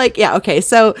 so like, yeah. Okay.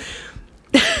 So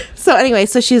anyway,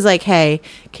 so she's like, hey,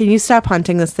 can you stop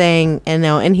hunting this thing?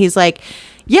 And he's like,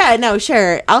 yeah, no,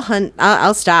 sure, I'll hunt.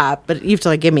 I'll stop, but you have to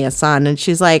like give me a son. And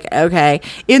she's like, okay.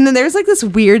 And then there's like this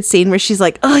weird scene where she's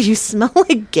like, oh, you smell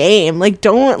like game. Like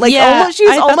don't like. Yeah, almost, she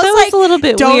was I almost that like was a little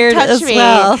bit don't weird touch as me.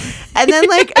 well. And then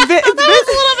like a bit, that was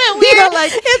a little bit weird. You know,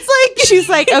 like it's like she's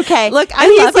like, okay, look, and I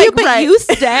he's love like, you, but right. you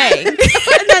stay.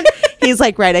 And then he's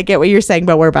like, right, I get what you're saying,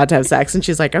 but we're about to have sex. And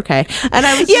she's like, okay. And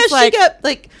I was Yeah, just like, she got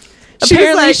like. She was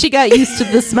Apparently, like- she got used to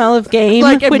the smell of game,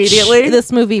 Like, which immediately.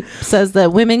 this movie says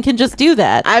that women can just do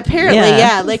that. apparently,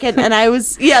 yeah. Like, and I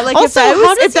was, yeah, like Also,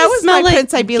 how does if that he was smell my like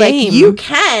prince, I'd be game?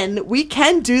 like, we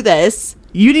can do this.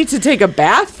 You need to take a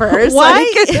bath first. Why?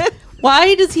 Like,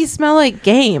 Why does he smell like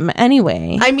game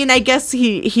anyway? I mean, I guess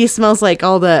he smells like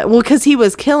all the because he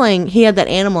was killing. He had that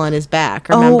animal on his back.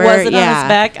 Remember? Oh, was it on his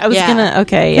back? I was gonna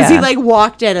okay, yeah. Because he like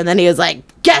walked in and then he was like,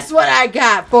 "Guess what I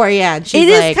got for you?" And she's It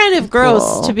is like, kind of gross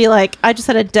cool. to be like, I just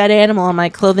had a dead animal on my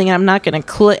clothing, and I'm not gonna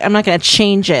I'm not gonna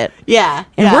change it, Yeah,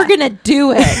 and yeah. we're gonna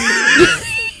do it.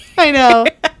 I know.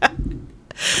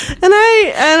 And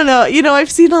I don't know. You know,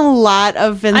 I've seen a lot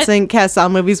of Vincent Cassel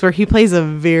movies where he plays a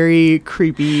very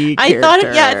creepy character.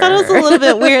 I thought it was a little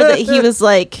bit weird that he was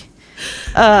like,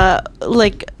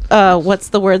 what's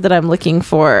the word that I'm looking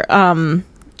for?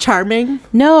 Charming.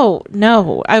 No,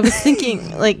 I was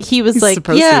thinking like he was He's like,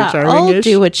 supposed to be yeah, I'll charming-ish.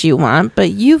 do what you want, but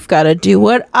you've got to do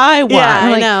what I want. Yeah, I'm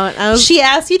I like, know. I was- she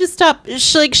asked you to stop.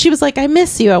 She was like, I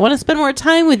miss you. I want to spend more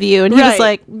time with you. And he was Right.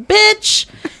 like, bitch,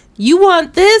 you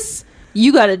want this?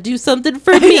 You got to do something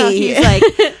for I me.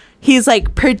 know, he's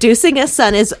like producing a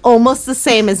son is almost the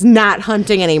same as not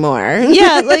hunting anymore.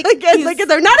 Yeah, like, like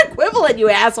they're not equivalent, you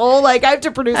asshole. Like I have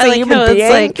to produce I a like human how being.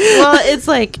 it's like, well, it's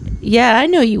like, yeah, I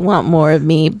know you want more of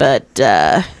me, but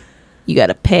you got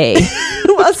to pay.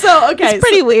 Well, so okay, It's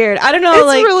pretty weird. I don't know. It's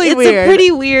Like, really it's weird. a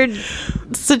pretty weird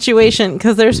situation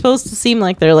because they're supposed to seem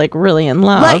like they're like really in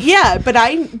love. Like, yeah, but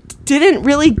I didn't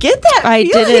really get that. I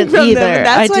feeling didn't from them, either. and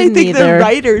that's I why didn't I think either. the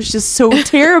writer's just so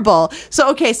terrible.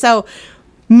 So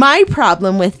my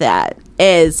problem with that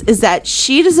is that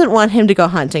she doesn't want him to go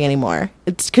hunting anymore.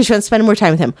 It's because she wants to spend more time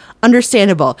with him.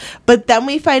 Understandable. But then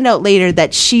we find out later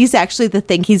that she's actually the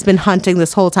thing he's been hunting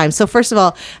this whole time. So first of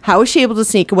all, how was she able to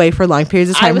sneak away for long periods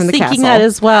of time I was from the thinking castle? that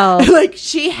as well. Like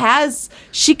she has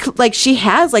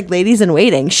like ladies in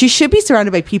waiting. She should be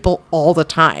surrounded by people all the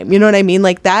time. You know what I mean?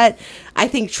 Like that. I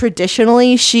think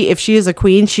traditionally, if she is a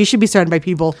queen, she should be surrounded by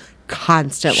people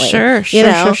constantly. Sure.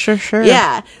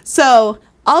 Yeah. So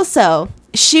also,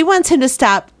 she wants him to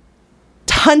stop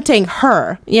hunting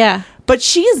her. Yeah. But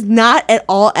she is not at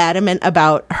all adamant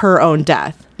about her own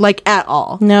death. Like at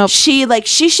all. Nope. She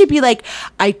should be like,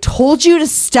 I told you to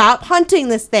stop hunting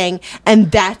this thing,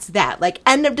 and that's that. Like,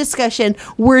 end of discussion.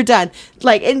 We're done.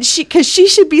 Like, and because she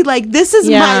should be like, this is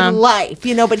my life,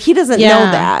 you know. But he doesn't know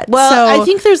that. Well, so, I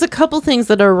think there's a couple things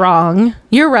that are wrong.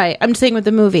 You're right. I'm saying with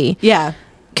the movie. yeah.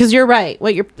 Because you're right.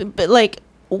 But like,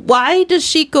 why does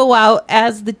she go out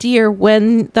as the deer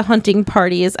when the hunting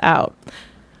party is out?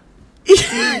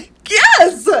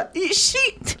 Yes,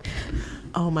 she.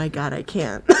 Oh my god, I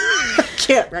can't. I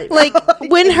can't right now. Like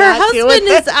when her cannot deal with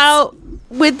husband is this. out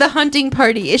with the hunting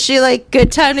party, is she like,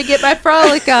 good time to get my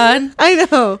frolic on? I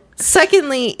know.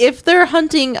 Secondly, if they're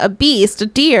hunting a beast, a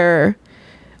deer,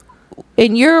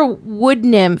 and you're a wood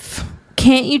nymph,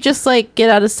 can't you just like get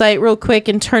out of sight real quick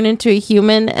and turn into a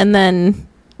human, and then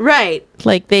Right.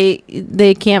 like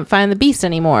they can't find the beast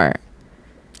anymore?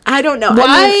 I don't know. Why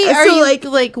I mean, are so, you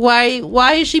like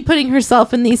why is she putting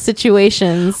herself in these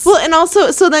situations? Well, and also,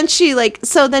 so then she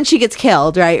gets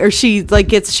killed, right? Or she like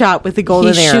gets shot with the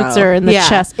golden he arrow. shoots her in the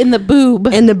chest, in the boob,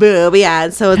 in the boob. Yeah,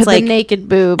 and so it's the like naked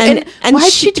boob. and why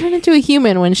did she- she turn into a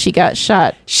human when she got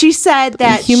shot? she said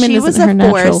that human she isn't was her a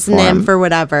natural forest form. nymph or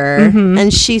whatever,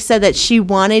 and she said that she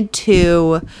wanted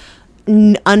to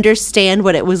understand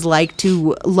what it was like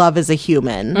to love as a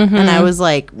human, and I was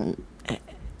like.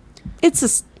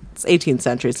 it's 18th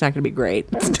century. It's not going to be great.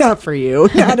 It's not for you.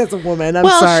 Not as a woman. I'm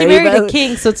well, sorry. She married a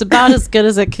king, so it's about as good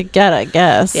as it could get, I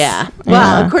guess. Yeah.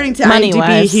 Well, according to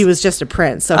IMDb, he was just a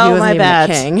prince, so he wasn't my even bad.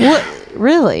 a king. What?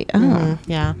 Really? Oh.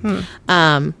 Yeah.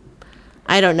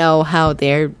 I don't know how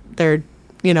their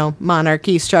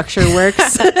monarchy structure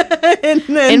works in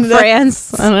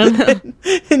France. I don't know.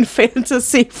 In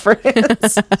fantasy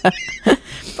France.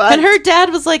 But, and her dad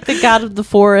was like the god of the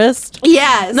forest.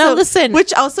 Yeah. No, listen.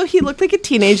 Which also, he looked like a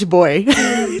teenage boy.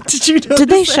 Did you notice Did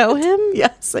they that? show him?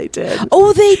 Yes, they did.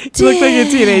 Oh, they did. He looked like a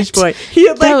teenage boy. He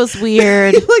had that was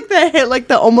weird. He looked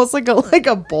almost like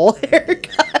a bull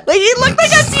haircut. Like he looked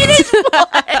like a teenage boy.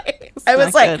 I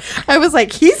was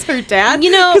like, he's her dad.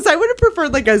 Because I would have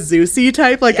preferred like a Zeusy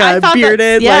type, like a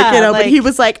bearded, but he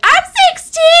was like, I'm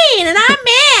 16 and I'm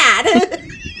mad.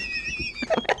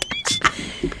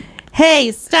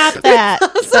 Hey, stop that.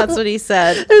 That's what he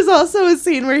said. There's also a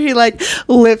scene where he like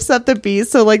lifts up the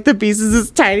beast, so like the beast is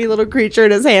this tiny little creature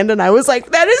in his hand, and I was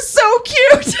like, that is so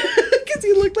cute. Because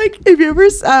he looked like, if you ever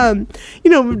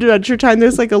Adventure Time,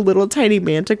 there's like a little tiny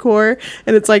manticore,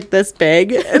 and it's like this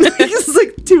big, and it's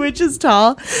like 2 inches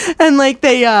tall, and like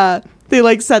they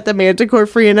like set the manticore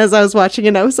free, and as I was watching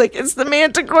it, I was like, it's the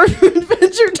manticore from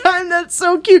Adventure Time. That's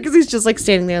so cute, because he's just like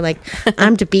standing there like,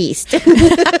 I'm the beast. It's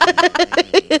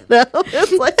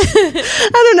like, I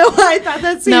don't know why I thought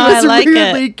that scene was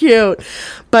really cute.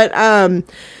 But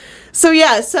so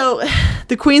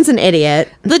the queen's an idiot.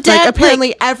 The dad,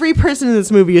 apparently every person in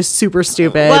this movie is super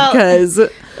stupid, because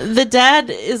the dad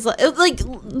is like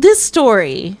this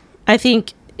story, I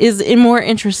think, is more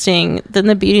interesting than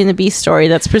the Beauty and the Beast story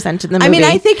that's presented in the movie. I mean,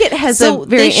 I think it has a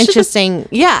very interesting.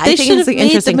 Yeah, I think it's an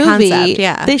interesting concept.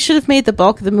 Yeah, they should have made the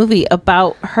bulk of the movie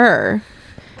about her.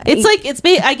 It's like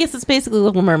I guess it's basically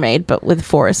Little Mermaid, but with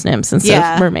forest nymphs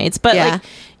instead of mermaids. But like,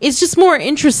 it's just more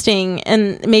interesting,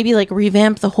 and maybe like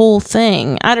revamp the whole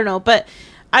thing. I don't know, but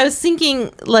I was thinking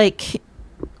like.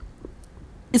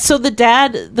 So the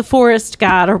dad, the forest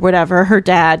god or whatever, her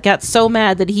dad, got so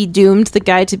mad that he doomed the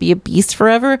guy to be a beast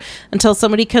forever until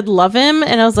somebody could love him.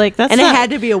 And I was like, it had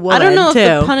to be a woman. I don't know if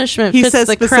the punishment fits the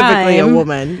specifically crime. A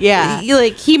woman. Yeah.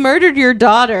 Like, he murdered your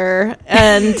daughter.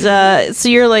 And so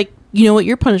you're like, you know what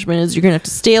your punishment is? You're going to have to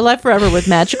stay alive forever with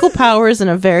magical powers in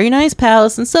a very nice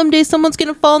palace. And someday someone's going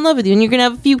to fall in love with you and you're going to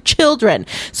have a few children.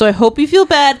 So I hope you feel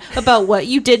bad about what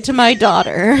you did to my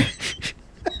daughter.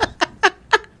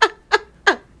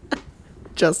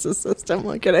 Justice system,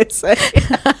 what can I say?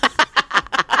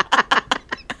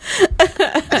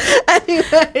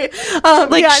 Anyway,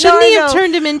 shouldn't he have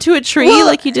turned him into a tree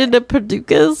like he did to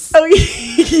Paducas? Oh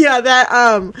yeah, that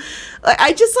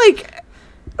I just like.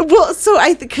 Well, so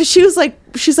because she's like,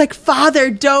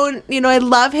 Father, don't, I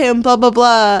love him, blah, blah,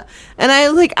 blah. And I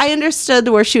understood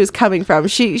where she was coming from.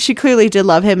 She clearly did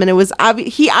love him, and it was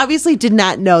he obviously did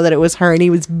not know that it was her, and he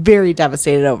was very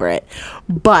devastated over it.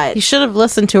 But he should have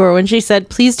listened to her when she said,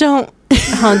 please don't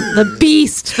hunt the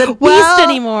beast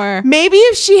anymore. Maybe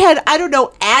if she had, I don't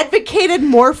know, advocated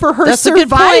more for her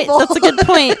survival. That's a good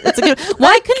point.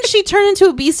 Why couldn't she turn into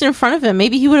a beast in front of him?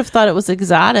 Maybe he would have thought it was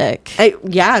exotic.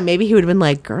 Maybe he would have been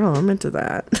like, girl, I'm into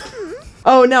that.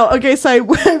 Oh no. Okay. So I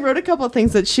wrote a couple of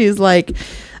things that she's like,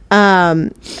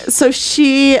 so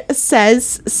she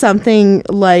says something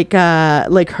like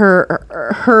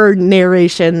her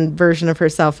narration version of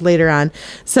herself later on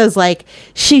says like,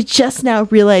 she just now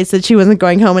realized that she wasn't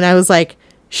going home. And I was like,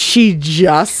 she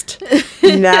just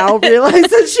now realized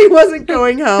that she wasn't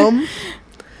going home.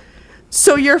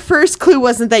 So your first clue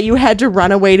wasn't that you had to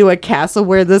run away to a castle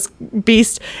where this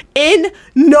beast, in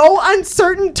no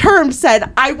uncertain terms,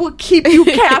 said, I will keep you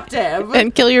captive.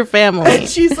 And kill your family. And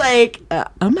she's like,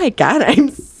 oh my God, I'm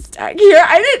stuck here.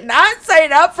 I did not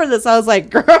sign up for this. I was like,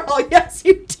 girl, yes,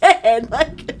 you did.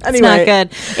 Like, anyway.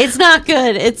 It's not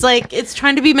good. It's like, it's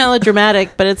trying to be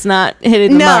melodramatic, but it's not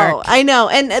hitting the mark. No, I know.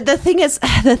 And the thing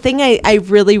I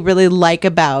really, really like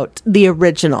about the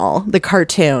original, the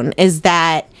cartoon, is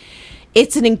that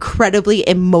it's an incredibly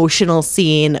emotional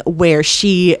scene where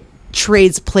she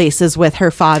trades places with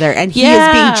her father, and he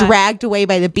is being dragged away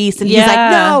by the beast, and he's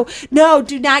like, no,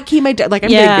 do not keep my like, I'm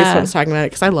getting goosebumps talking about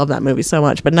it because I love that movie so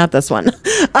much, but not this one.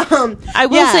 I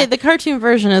will say the cartoon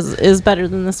version is better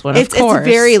than this one. Of course, it's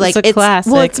very like, it's a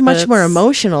classic. Well, it's much more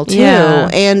emotional too,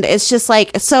 and it's just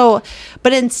like so.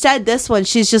 But instead, this one,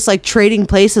 she's just like trading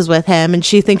places with him, and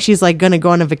she thinks she's like going to go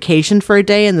on a vacation for a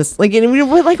day, and this like,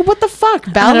 what the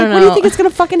fuck, Belle? Like, what do you think is going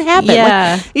to fucking happen?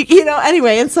 Yeah, like,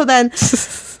 anyway, and so then.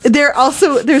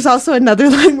 There's also another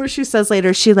line where she says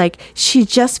later, she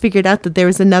just figured out that there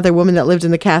was another woman that lived in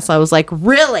the castle. I was like,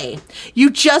 really? You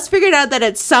just figured out that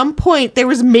at some point there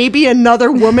was maybe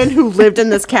another woman who lived in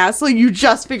this castle? You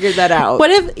just figured that out. What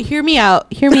if, hear me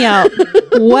out.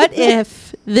 What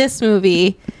if this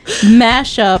movie,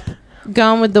 mashup,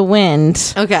 Gone with the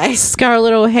Wind. Okay.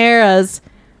 Scarlett O'Hara's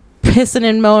pissing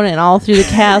and moaning all through the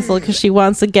castle because she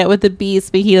wants to get with the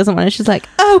beast, but he doesn't want to. She's like,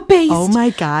 oh, beast. Oh,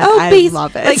 my God. Oh, I beast.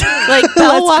 love it.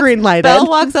 Like Belle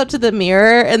walks up to the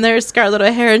mirror, and there's Scarlett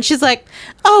O'Hara, and she's like,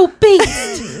 oh,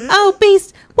 beast. Oh,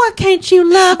 beast. Why can't you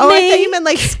love me? Oh, I thought you meant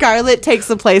like Scarlett takes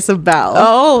the place of Belle.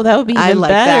 Oh, that would be even I like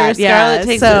better. that. Yeah. Scarlett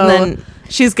takes so it, and then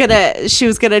she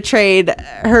was gonna trade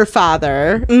her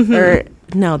father. Or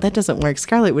no, that doesn't work.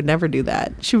 Scarlett would never do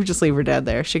that. She would just leave her dad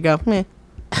there. She'd go, meh.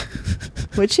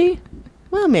 Would she?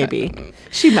 Well, maybe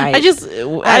she might. I just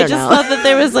thought that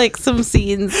there was like some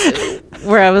scenes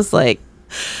where I was like,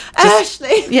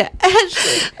 Ashley. yeah,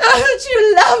 Ashley. Oh, don't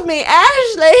you love me,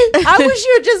 Ashley? I wish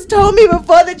you had just told me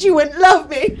before that you wouldn't love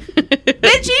me.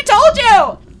 Then she told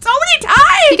you so many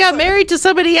times. He got married to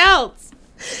somebody else.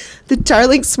 The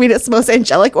darling, sweetest, most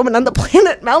angelic woman on the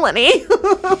planet, Melanie.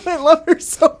 I love her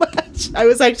so much. I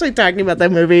was actually talking about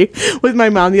that movie with my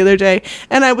mom the other day,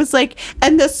 and I was like,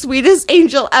 and the sweetest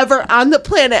angel ever on the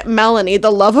planet, Melanie,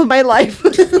 the love of my life.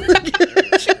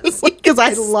 Because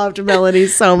I loved Melanie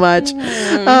so much.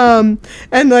 And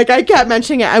like I kept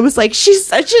mentioning it. I was like, she's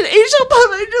such an angel, but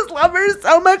I just love her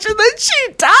so much. And then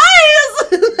she dies.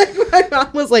 Like, my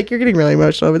mom was like, you're getting really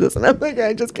emotional over this. And I'm like,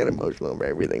 I just get emotional over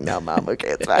everything now, Mom.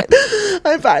 Okay, it's fine.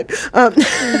 I'm fine.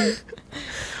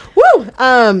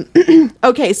 Woo.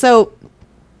 Okay, so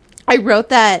I wrote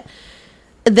that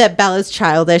Belle is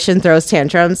childish and throws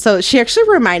tantrums. So she actually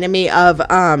reminded me of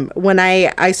when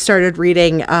I started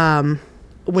reading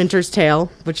Winter's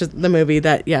Tale, which is the movie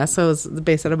that, so it was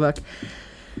based on a book.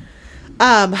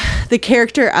 The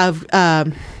character of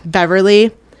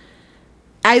Beverly,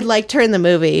 I liked her in the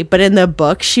movie, but in the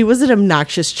book, she was an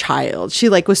obnoxious child. She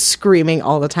like was screaming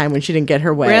all the time when she didn't get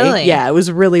her way. Really? Yeah, it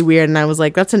was really weird, and I was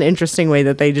like, that's an interesting way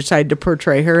that they decided to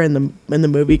portray her in the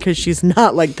movie, because she's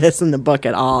not like this in the book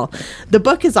at all. The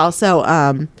book is also,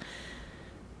 I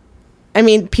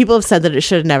mean, people have said that it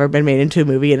should have never been made into a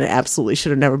movie, and it absolutely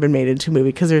should have never been made into a movie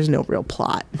because there's no real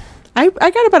plot. I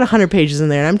got about 100 pages in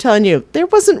there, and I'm telling you, there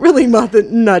wasn't really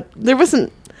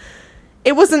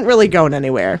it wasn't really going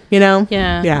anywhere, you know?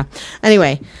 Yeah. Yeah.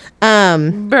 Anyway.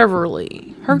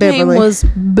 Beverly. Her name was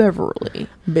Beverly.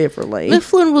 Beverly.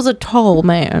 Mifflin was a tall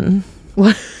man.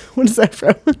 What is that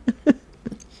from?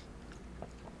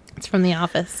 It's from The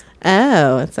Office.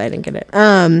 Oh, I didn't get it.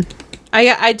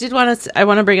 I did want to. I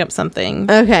want to bring up something.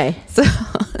 Okay.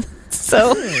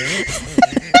 So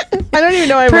I don't even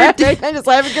know why I'm laughing. I just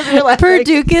laugh because we're laughing.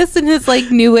 Perducas and his like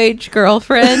new age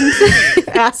girlfriend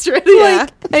Astrid. Yeah.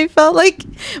 I felt like,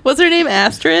 what's her name?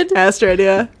 Astrid.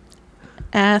 Yeah.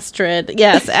 Astrid.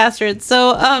 Yes, Astrid.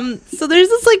 So there's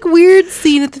this like weird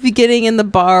scene at the beginning in the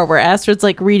bar where Astrid's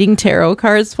like reading tarot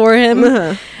cards for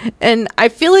him. And I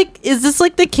feel like, is this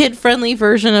like the kid-friendly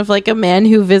version of like a man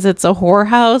who visits a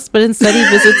whorehouse, but instead he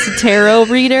visits a tarot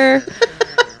reader?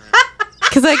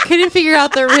 Because I couldn't figure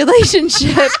out their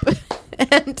relationship.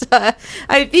 And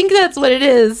I think that's what it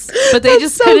is. But they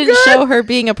just couldn't show her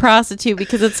being a prostitute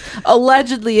because it's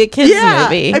allegedly a kid's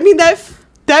movie. I mean,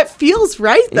 that feels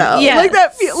right though. Yeah. Like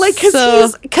that feel like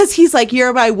because he's like,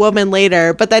 you're my woman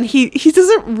later, but then he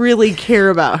doesn't really care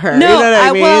about her. No, you know what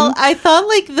I mean? Well, I thought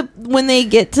like when they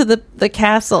get to the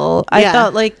castle, I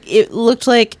thought like it looked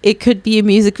like it could be a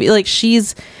music video. Like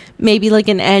she's maybe like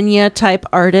an Enya type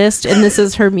artist, and this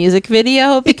is her music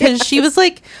video, because she was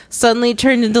like suddenly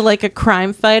turned into like a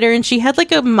crime fighter, and she had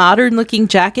like a modern looking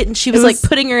jacket, and she was like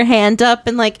putting her hand up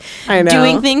and like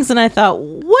doing things, and I thought,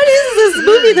 what is this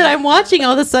movie that I'm watching?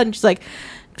 All of a sudden she's like,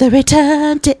 the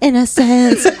return to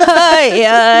innocence. Hi,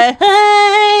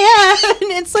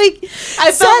 and it's like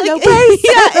I felt like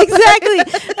yeah, exactly.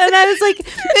 And I was like,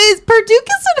 is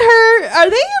Perducas and her, are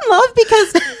they in love?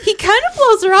 Because he kind of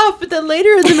blows her off, but then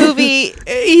later in the movie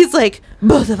he's like,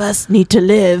 both of us need to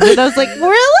live. And I was like,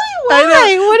 really?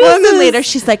 Why? What is and then this? later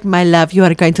she's like, my love, you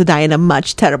are going to die in a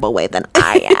much terrible way than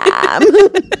I am.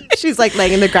 She's like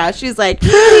laying in the grass. She's like,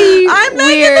 I'm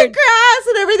laying in the grass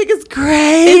and everything is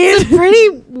great. It's a pretty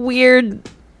weird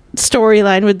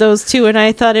storyline with those two, and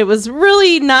I thought it was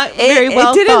really not very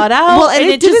well thought out. Well, and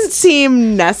it didn't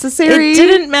seem necessary. It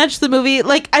didn't match the movie.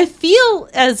 Like, I feel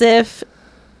as if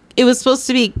it was supposed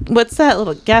to be, what's that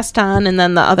little Gaston and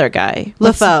then the other guy?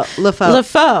 LaFaux.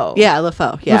 LaFaux. Yeah,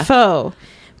 LaFaux. Yeah. LaFaux.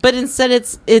 But instead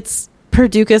it's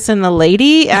Perducas and the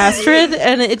lady Astrid,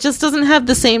 and it just doesn't have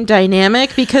the same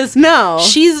dynamic because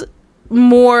she's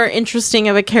more interesting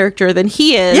of a character than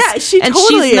he is. Yeah, she's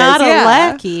not a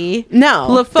lackey. No,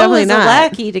 LeFou is a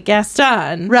lackey to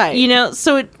Gaston. Right. You know,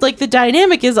 so it, like the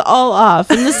dynamic is all off.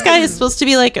 And this guy is supposed to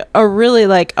be like a really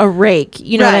like a rake.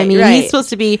 You know what I mean? He's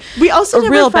supposed to be we also a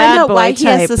never real find bad out boy why type. he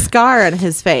has the scar on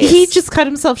his face. He just cut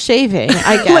himself shaving,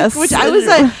 I guess. Which I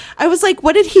was like,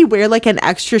 what did he wear? Like an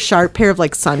extra sharp pair of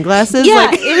like sunglasses? Yeah,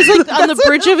 like, it was like on the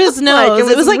bridge of his nose.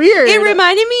 It was like weird. It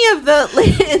reminded me of the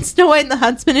lady in Snow White and the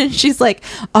Huntsman, and she's like,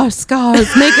 "Our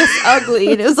scars make us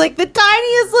ugly," and it was like the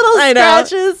tiniest little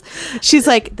scratches. She's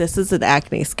like, "This is an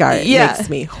acne scar. It makes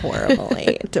me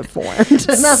horribly deformed."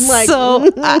 And I'm like,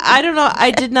 so I don't know. I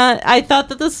did not. I thought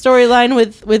that the storyline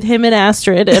with him and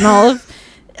Astrid and all of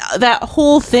that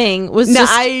whole thing was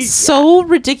so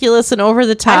ridiculous and over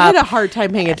the top. I had a hard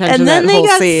time paying attention and to then that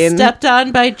whole they got stepped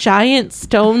on by giant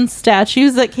stone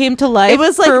statues that came to life. It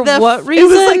was like what reason? It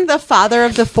was like the father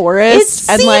of the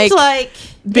forest, and like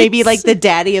maybe like the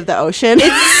daddy of the ocean.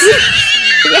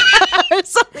 Or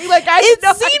something like I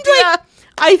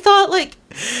thought like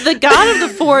the god of the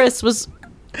forest was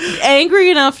angry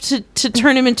enough to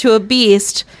turn him into a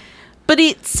beast. But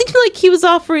it seemed like he was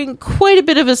offering quite a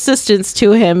bit of assistance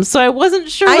to him, so I wasn't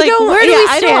sure. Where do we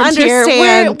stand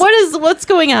here? What's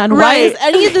going on? Why is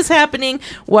any of this happening?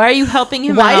 Why are you helping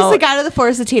him out? Why is the god of the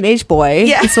forest a teenage boy?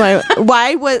 Yeah. So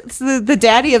why was the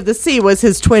daddy of the sea was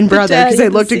his twin brother because they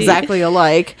looked exactly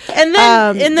alike? And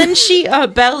then she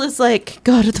Belle is like,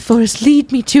 "God of the forest,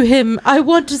 lead me to him. I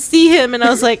want to see him." And I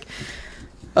was like,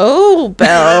 "Oh,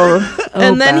 Belle."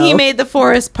 And then he made the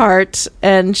forest part,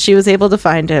 and she was able to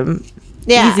find him.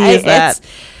 Yeah, easy as that.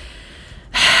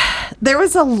 There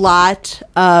was a lot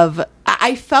of.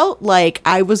 I felt like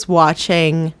I was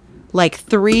watching like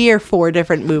 3 or 4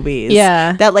 different movies.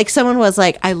 Yeah, that like someone was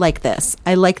like, "I like this,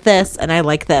 and I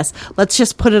like this. Let's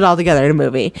just put it all together in a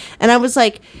movie." And I was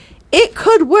like, "It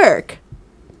could work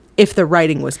if the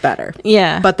writing was better."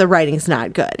 Yeah, but the writing's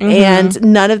not good, and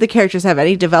none of the characters have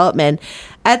any development.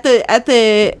 At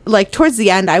the like towards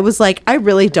the end, I was like, I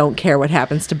really don't care what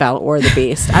happens to Belle or the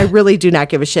Beast. I really do not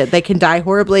give a shit. They can die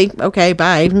horribly. Okay,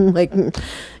 bye. Like,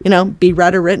 be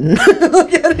read or written,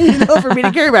 for me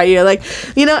to care about you. Like,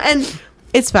 and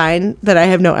it's fine that I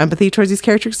have no empathy towards these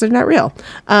characters because they're not real.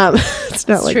 It's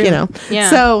not like, true. Yeah.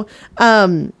 So,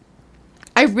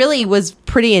 I really was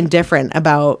pretty indifferent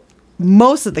about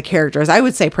most of the characters. I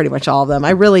would say pretty much all of them.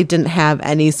 I really didn't have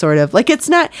any sort of like, it's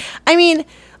not, I mean,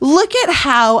 look at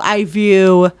how I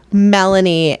view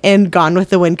Melanie in Gone with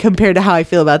the Wind compared to how I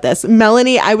feel about this.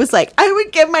 Melanie, I was like, I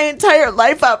would give my entire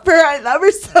life up for her. I love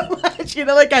her so much.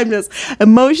 Like, I'm just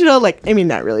emotional. Like, I mean,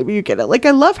 not really, but you get it. Like,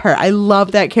 I love her. I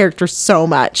love that character so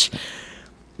much.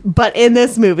 But in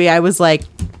this movie, I was like,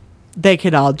 they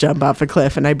could all jump off a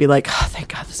cliff and I'd be like, oh,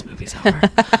 thank God this movie's over.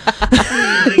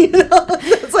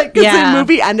 It's like, because the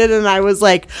movie ended and I was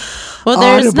like, well,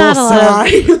 there's not a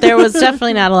lot of, there was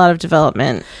definitely not a lot of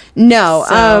development. No.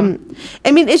 So.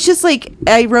 I mean, it's just like,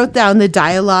 I wrote down the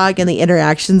dialogue and the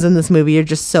interactions in this movie are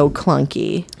just so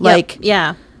clunky. Like,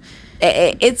 yeah.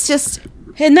 It's just.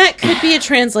 And that could be a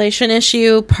translation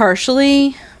issue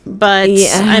partially. But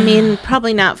I mean,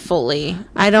 probably not fully.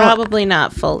 Probably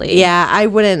not fully. Yeah, I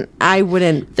wouldn't.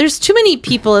 There's too many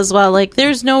people as well. Like,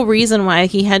 there's no reason why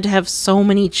he had to have so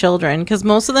many children because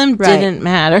most of them didn't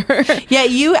matter. Yeah,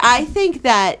 I think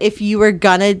that if you're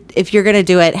gonna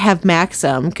do it, have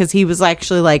Maxim because he was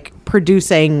actually like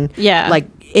producing, like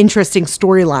interesting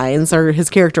storylines, or his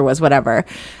character was whatever,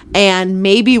 and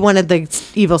maybe one of the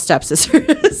evil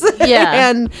stepsisters,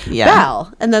 and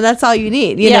Belle, and then that's all you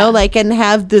need, you know, like, and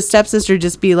have the stepsister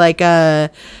just be like a,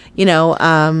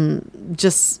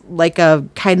 just like a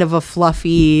kind of a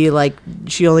fluffy, like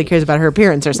she only cares about her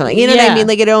appearance or something, you know what I mean?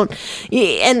 Like, I don't,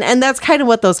 and that's kind of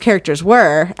what those characters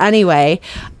were anyway,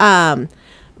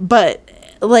 but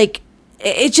like.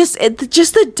 It just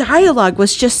the dialogue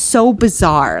was just so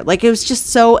bizarre. Like, it was just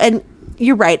so, and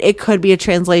you're right, it could be a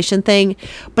translation thing,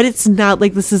 but it's not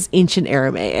like this is ancient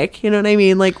Aramaic. You know what I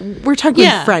mean? Like, we're talking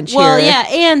French here. Yeah,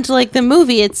 and like the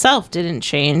movie itself didn't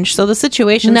change, so the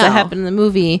situations that happened in the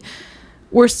movie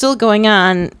were still going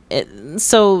on.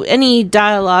 So any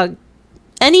dialogue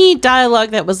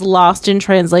that was lost in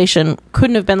translation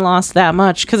couldn't have been lost that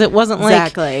much because it wasn't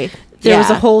like there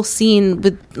was a whole scene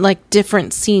with like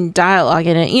different scene dialogue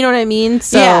in it. You know what I mean?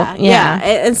 So yeah.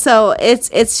 And so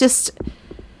it's just,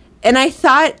 and I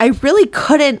thought I really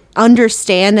couldn't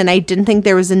understand, and I didn't think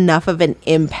there was enough of an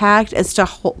impact as to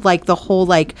the whole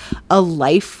like a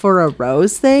life for a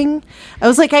rose thing. I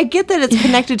was like, I get that it's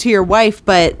connected to your wife,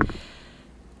 but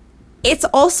it's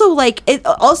also like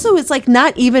it's like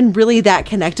not even really that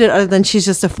connected other than she's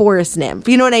just a forest nymph.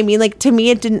 You know what I mean? Like to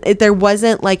me it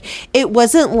wasn't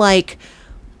like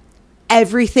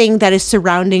everything that is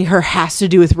surrounding her has to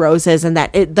do with roses, and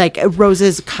that it like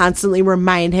roses constantly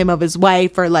remind him of his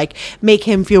wife or like make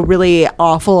him feel really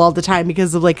awful all the time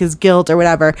because of like his guilt or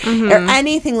whatever, or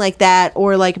anything like that.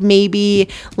 Or like maybe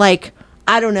like,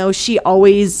 I don't know, she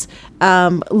always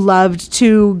loved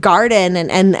to garden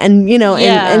and you know,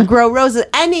 and grow roses,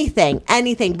 anything.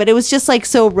 But it was just like,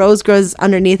 so rose grows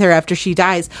underneath her after she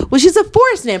dies. Well, she's a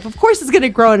forest nymph. Of course it's going to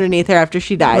grow underneath her after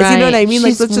she dies. Right. You know what I mean?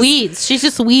 She's like weeds. She's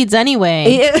just weeds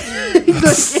anyway.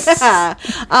 Yeah.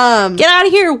 Get out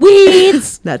of here,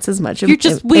 weeds. That's as much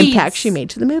impact she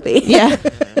made to the movie. Yeah.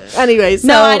 Anyway, so.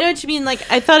 No, I know what you mean. Like,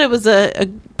 I thought it was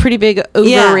a pretty big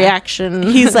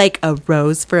overreaction. He's like, a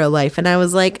rose for a life. And I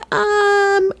was like,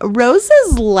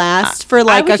 roses last for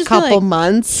like a couple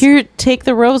months. Here, take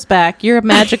the rose back. You're a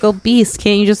magical beast.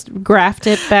 Can't you just graft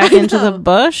it back into the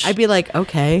bush? I'd be like,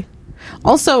 okay.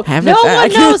 Also, no one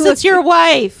knows it's your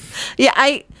wife. Yeah,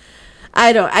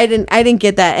 I didn't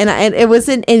get that, and it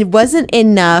wasn't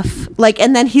enough. Like,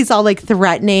 and then he's all like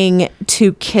threatening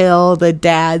to kill the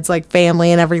dad's like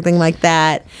family and everything like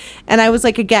that. And I was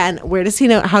like, again, where does he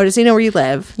know? How does he know where you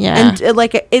live? Yeah, and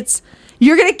like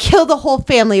you're gonna kill the whole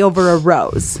family over a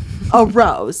rose. A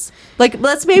rose. Like,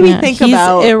 let's maybe think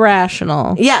about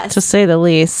irrational. Yes, to say the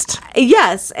least.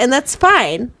 Yes, and that's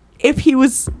fine if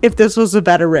this was a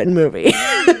better written movie.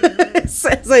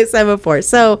 As I said before.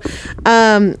 So,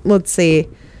 let's see.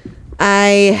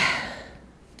 I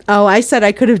said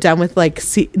I could have done with like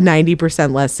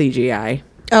 90% less CGI.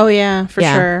 Oh yeah, for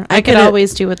sure. I could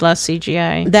always do with less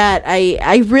CGI. That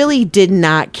I really did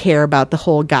not care about the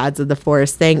whole gods of the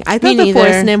forest thing. I thought the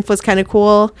forest nymph was kind of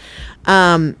cool.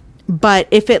 But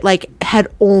if it like had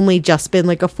only just been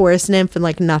like a forest nymph and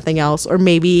like nothing else, or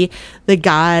maybe the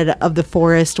god of the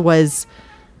forest was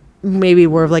maybe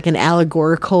more of like an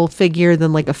allegorical figure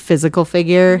than like a physical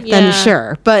figure, then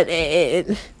sure. But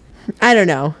I don't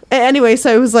know. Anyway,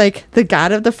 so it was like, the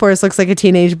god of the forest looks like a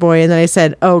teenage boy, and then I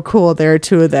said, oh cool, there are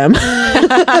two of them.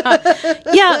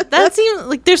 Yeah, that seems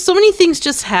like there's so many things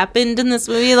just happened in this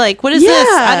movie. Like, what is this?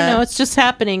 I don't know, it's just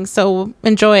happening, so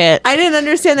enjoy it. I didn't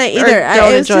understand that either.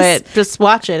 Don't enjoy it, just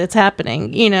watch it. It's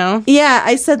happening, you know? Yeah,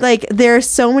 I said like there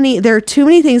are too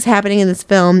many things happening in this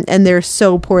film, and they're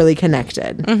so poorly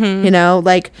connected. You know,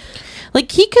 like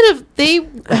he could have, they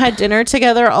had dinner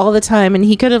together all the time, and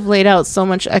he could have laid out so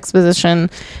much exposition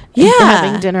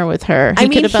having dinner with her. He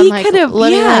could have been like, let me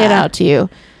lay it out to you.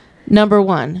 Number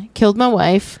 1, killed my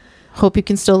wife. Hope you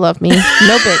can still love me.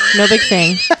 No big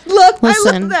thing. I love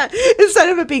that. Instead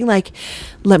of it being like,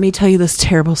 let me tell you this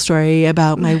terrible story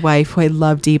about my wife who I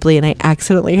love deeply and I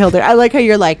accidentally killed her. I like how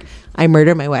you're like, I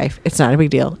murdered my wife. It's not a big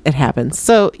deal. It happens.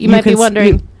 So you might be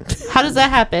wondering, how does that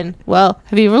happen? Well,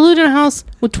 have you ever lived in a house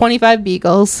with 25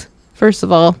 beagles? First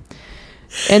of all.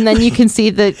 And then you can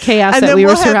see the chaos that we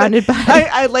were surrounded by.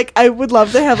 I would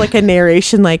love to have like a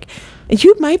narration like,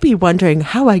 you might be wondering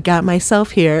how I got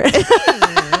myself here.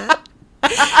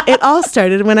 It all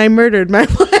started when I murdered my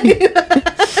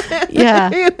wife. Yeah.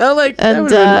 You know, like,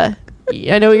 and I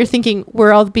know what you're thinking. Where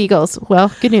are all the beagles?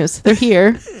 Well, good news. They're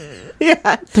here.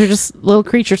 Yeah. They're just little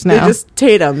creatures now. They're just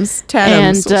Tatums.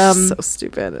 And so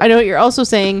stupid. I know what you're also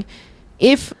saying.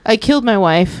 If I killed my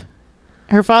wife,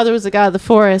 her father was the god of the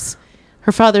forest.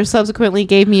 Her father subsequently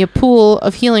gave me a pool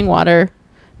of healing water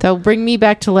that will bring me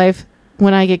back to life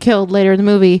when I get killed later in the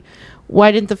movie.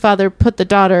 Why didn't the father put the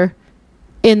daughter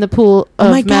in the pool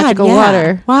of magical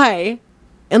water? Why?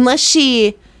 Unless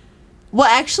she... Well,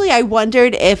 actually, I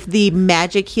wondered if the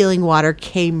magic healing water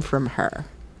came from her.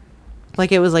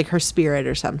 Like, it was like her spirit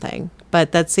or something.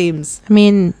 But that seems... I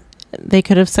mean, they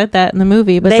could have said that in the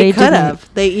movie, but they could have.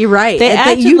 You're right. They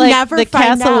acted like the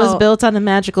castle was built on a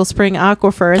magical spring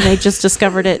aquifer, and they just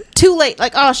discovered it too late.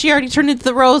 Like, oh, she already turned into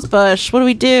the rose bush. What do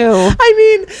we do? I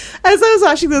mean, as I was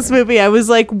watching this movie, I was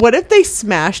like, what if they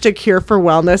smashed A Cure for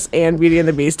Wellness and Beauty and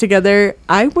the Beast together?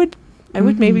 I would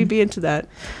maybe be into that.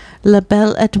 La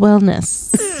Belle at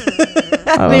Wellness.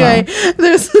 Anyway,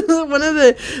 there's one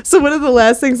of the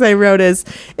last things I wrote is,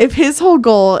 if his whole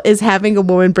goal is having a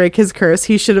woman break his curse,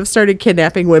 he should have started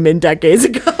kidnapping women decades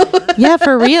ago. Yeah,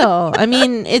 for real. I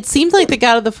mean, it seemed like the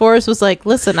god of the forest was like,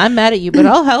 listen, I'm mad at you, but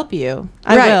I'll help you.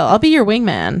 I will. I'll be your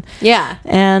wingman. Yeah.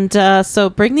 And so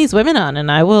bring these women on,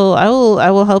 and I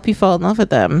will help you fall in love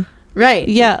with them. Right.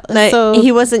 Yeah. So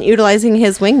he wasn't utilizing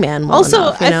his wingman well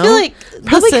enough, I feel like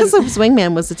probably because his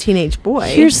wingman was a teenage boy.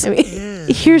 Here's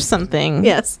something.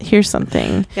 Yes. Here's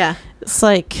something. Yeah. It's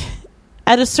like,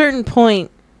 at a certain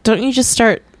point, don't you just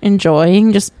start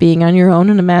enjoying just being on your own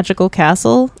in a magical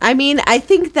castle? I mean, I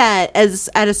think that as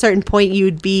at a certain point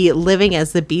you'd be living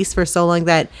as the beast for so long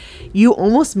that you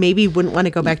almost maybe wouldn't want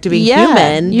to go back to being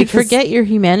human. You'd forget your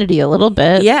humanity a little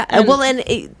bit. Yeah.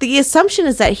 The assumption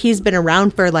is that he's been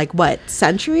around for like what,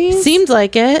 centuries? Seems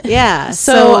like it. Yeah.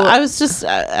 So I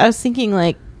was thinking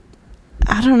like,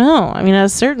 I don't know. I mean, at a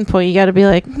certain point, you got to be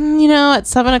like, at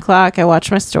 7 o'clock, I watch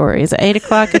my stories. At 8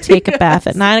 o'clock, I take a bath.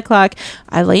 At 9 o'clock,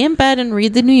 I lay in bed and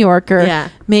read the New Yorker. Yeah.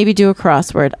 Maybe do a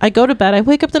crossword. I go to bed. I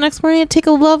wake up the next morning and take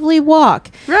a lovely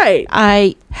walk. Right.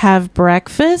 I have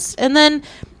breakfast and then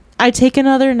I take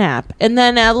another nap. And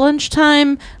then at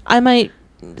lunchtime, I might,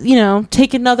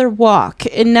 take another walk.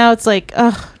 And now it's like,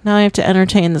 now I have to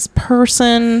entertain this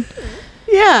person.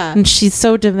 Yeah. And she's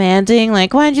so demanding,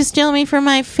 like, why'd you steal me from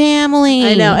my family?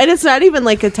 I know. And it's not even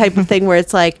like a type of thing where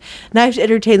it's like, now I have to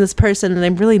entertain this person and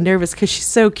I'm really nervous because she's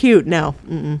so cute. No.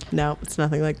 No, it's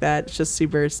nothing like that. It's just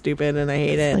super stupid and I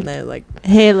hate it. And they're like,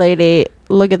 hey, lady,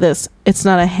 look at this. It's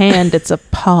not a hand, it's a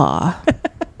paw.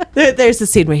 There's a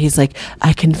scene where he's like,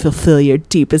 I can fulfill your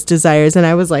deepest desires. And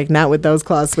I was like, not with those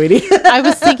claws, sweetie.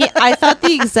 I thought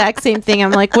the exact same thing.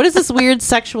 I'm like, what is this weird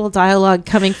sexual dialogue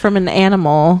coming from an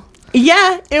animal?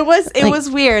 Yeah, it was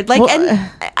weird. Like,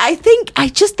 and I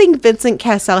just think Vincent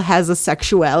Cassel has a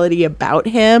sexuality about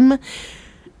him.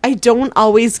 I don't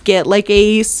always get like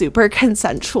a super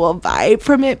consensual vibe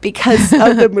from it because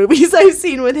of the movies I've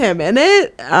seen with him in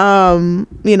it. I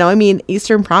mean,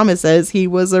 Eastern Promises, he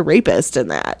was a rapist in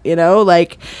that,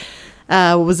 like,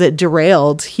 was it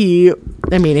Derailed? He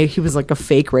was like a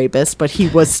fake rapist, but he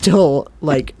was still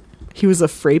like, he was a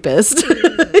frapist.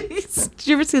 Did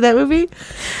you ever see that movie?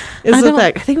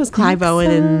 I think it was Clive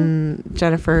Owen and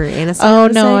Jennifer Aniston. Oh,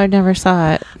 no, I never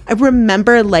saw it. I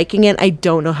remember liking it. I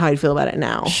don't know how I feel about it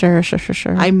now. Sure.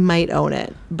 I might own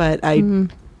it, but I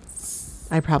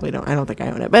probably don't. I don't think I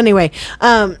own it. But anyway,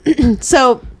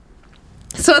 so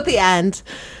at the end,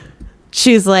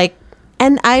 she's like,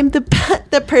 and I'm the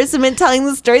person been telling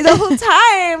the story the whole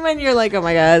time. And you're like, oh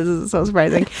my God, this is so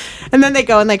surprising. And then they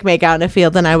go and like make out in a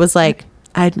field. And I was like,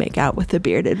 I'd make out with the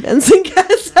bearded Vincent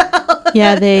Cassel.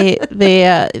 Yeah, they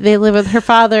live with her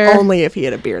father. Only if he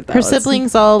had a beard, though. Her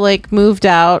siblings all like moved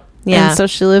out. Yeah. And so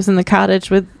she lives in the cottage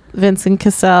with Vincent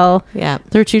Cassel. Yeah.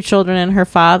 Their 2 children and her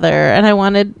father. And I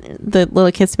wanted the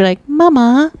little kids to be like,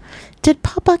 Mama, did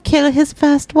Papa kill his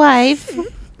first wife?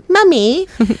 Mummy,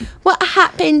 what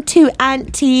happened to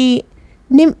Auntie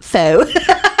Nympho?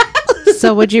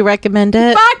 So would you recommend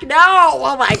it? Fuck no!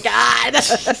 Oh my God.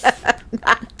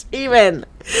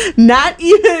 Not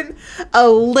even a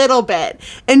little bit.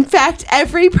 In fact,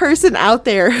 every person out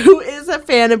there who is a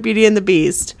fan of Beauty and the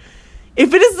Beast,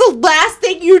 if it is the last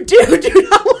thing you do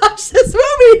not watch this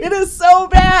movie. It is so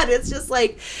bad. It's just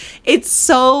like, it's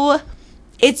so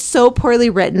poorly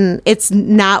written. It's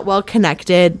not well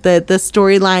connected. The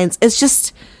storylines, it's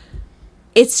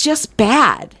just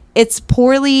bad. It's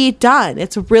poorly done.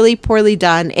 It's really poorly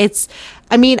done.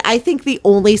 I think the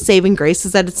only saving grace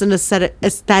is that it's an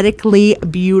aesthetically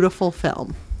beautiful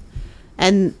film.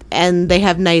 And they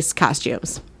have nice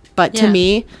costumes. But to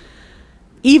me,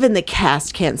 even the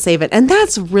cast can't save it. And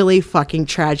that's really fucking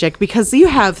tragic because you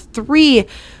have 3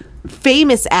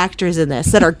 famous actors in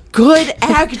this that are good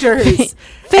actors.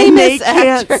 And they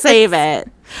can't save it.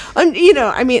 And, did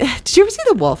you ever see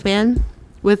The Wolfman?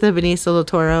 With Benicio del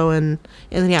Toro and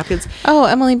Anthony Hopkins. Oh,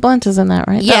 Emily Blunt is in that,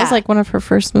 right? Yeah. That was like one of her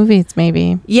first movies,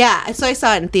 maybe. Yeah, so I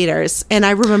saw it in theaters, and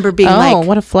I remember being oh,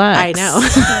 what a flex. I know.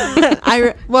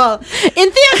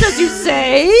 In theaters, you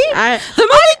say? The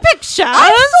movie picture. I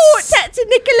thought that's a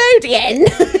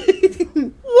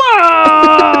Nickelodeon.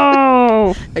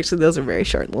 Whoa! Actually, those are very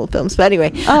short little films. But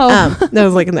anyway, that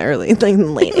was like in the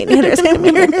late 80s.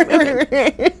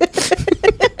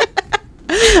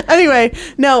 Anyway,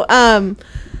 no,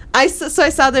 I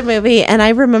saw the movie and I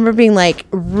remember being like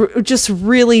just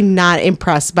really not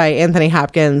impressed by Anthony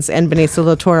Hopkins and Benicio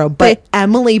del Toro, but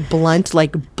Emily Blunt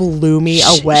like blew me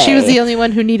away. She was the only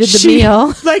one who needed the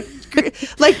meal.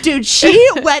 Like, dude, she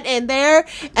went in there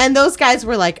and those guys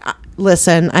were like,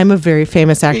 listen, I'm a very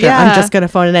famous actor. Yeah. I'm just going to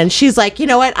phone it in. She's like, you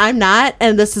know what? I'm not.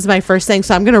 And this is my first thing.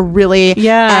 So I'm going to really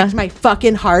act my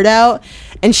fucking heart out.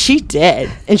 And she did.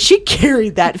 And she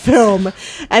carried that film.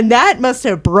 And that must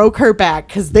have broke her back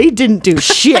because they didn't do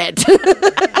shit.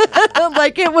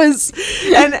 Like it was.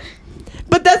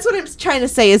 But that's what I'm trying to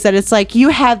say is that it's like you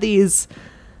have these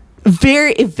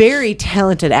very, very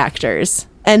talented actors.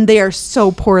 And they are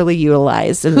so poorly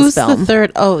utilized in this film. Who's the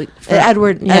third? Oh,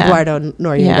 Eduardo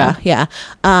Noriega.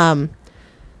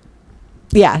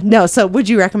 Yeah. No. So, would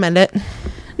you recommend it?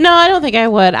 No, I don't think I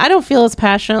would. I don't feel as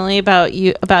passionately about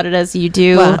it as you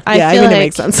do. Well, I feel it like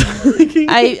makes sense.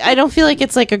 I don't feel like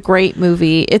it's like a great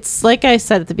movie. It's like I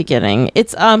said at the beginning,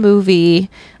 it's a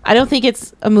movie. I don't think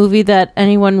it's a movie that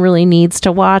anyone really needs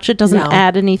to watch. It doesn't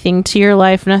add anything to your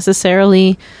life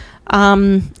necessarily.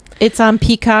 It's on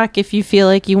Peacock if you feel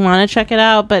like you want to check it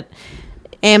out, but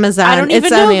Amazon. I don't even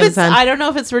know if I don't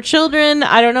know if it's for children.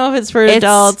 I don't know if it's for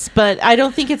adults, but I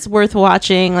don't think it's worth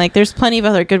watching. Like, there's plenty of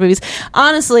other good movies.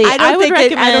 Honestly, I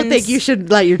don't think you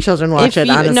should let your children watch it.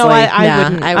 Honestly, no,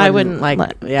 I wouldn't.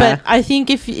 But I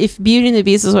think if Beauty and the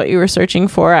Beast is what you were searching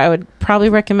for, I would probably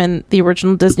recommend the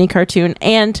original Disney cartoon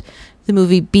and the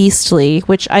movie Beastly,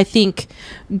 which I think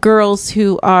girls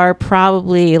who are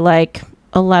probably like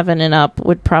 11 and up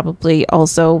would probably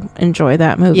also enjoy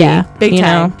that movie. Yeah, big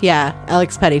time. Yeah,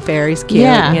 Alex Pettyferry's cute.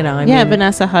 Yeah, yeah,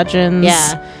 Vanessa Hudgens.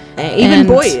 Yeah, even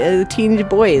teenage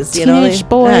boys. Teenage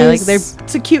boys.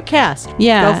 It's a cute cast.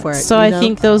 Yeah, go for it. So I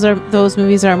think those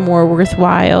movies are more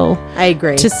worthwhile. I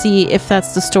agree. To see if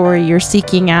that's the story you're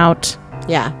seeking out.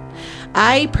 Yeah,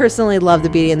 I personally love the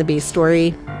Beauty and the Beast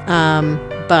story,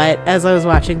 but as I was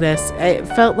watching this, it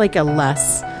felt like a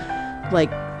less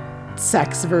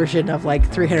sex version of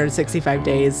 365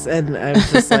 days, and I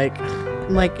was just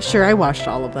sure, I watched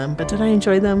all of them, but did I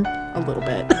enjoy them? A little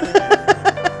bit.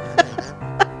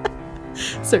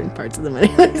 Certain parts of them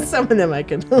anyway. Some of them I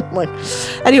could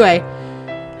anyway.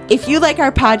 If you like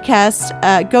our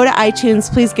podcast, go to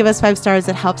iTunes. Please give us 5 stars.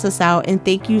 It helps us out. And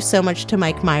thank you so much to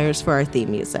Mike Myers for our theme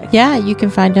music. Yeah, you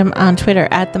can find him on Twitter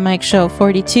at the Mike Show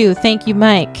 42. Thank you,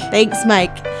 Mike. Thanks,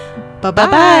 Mike. Bye-bye.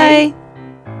 Bye-bye.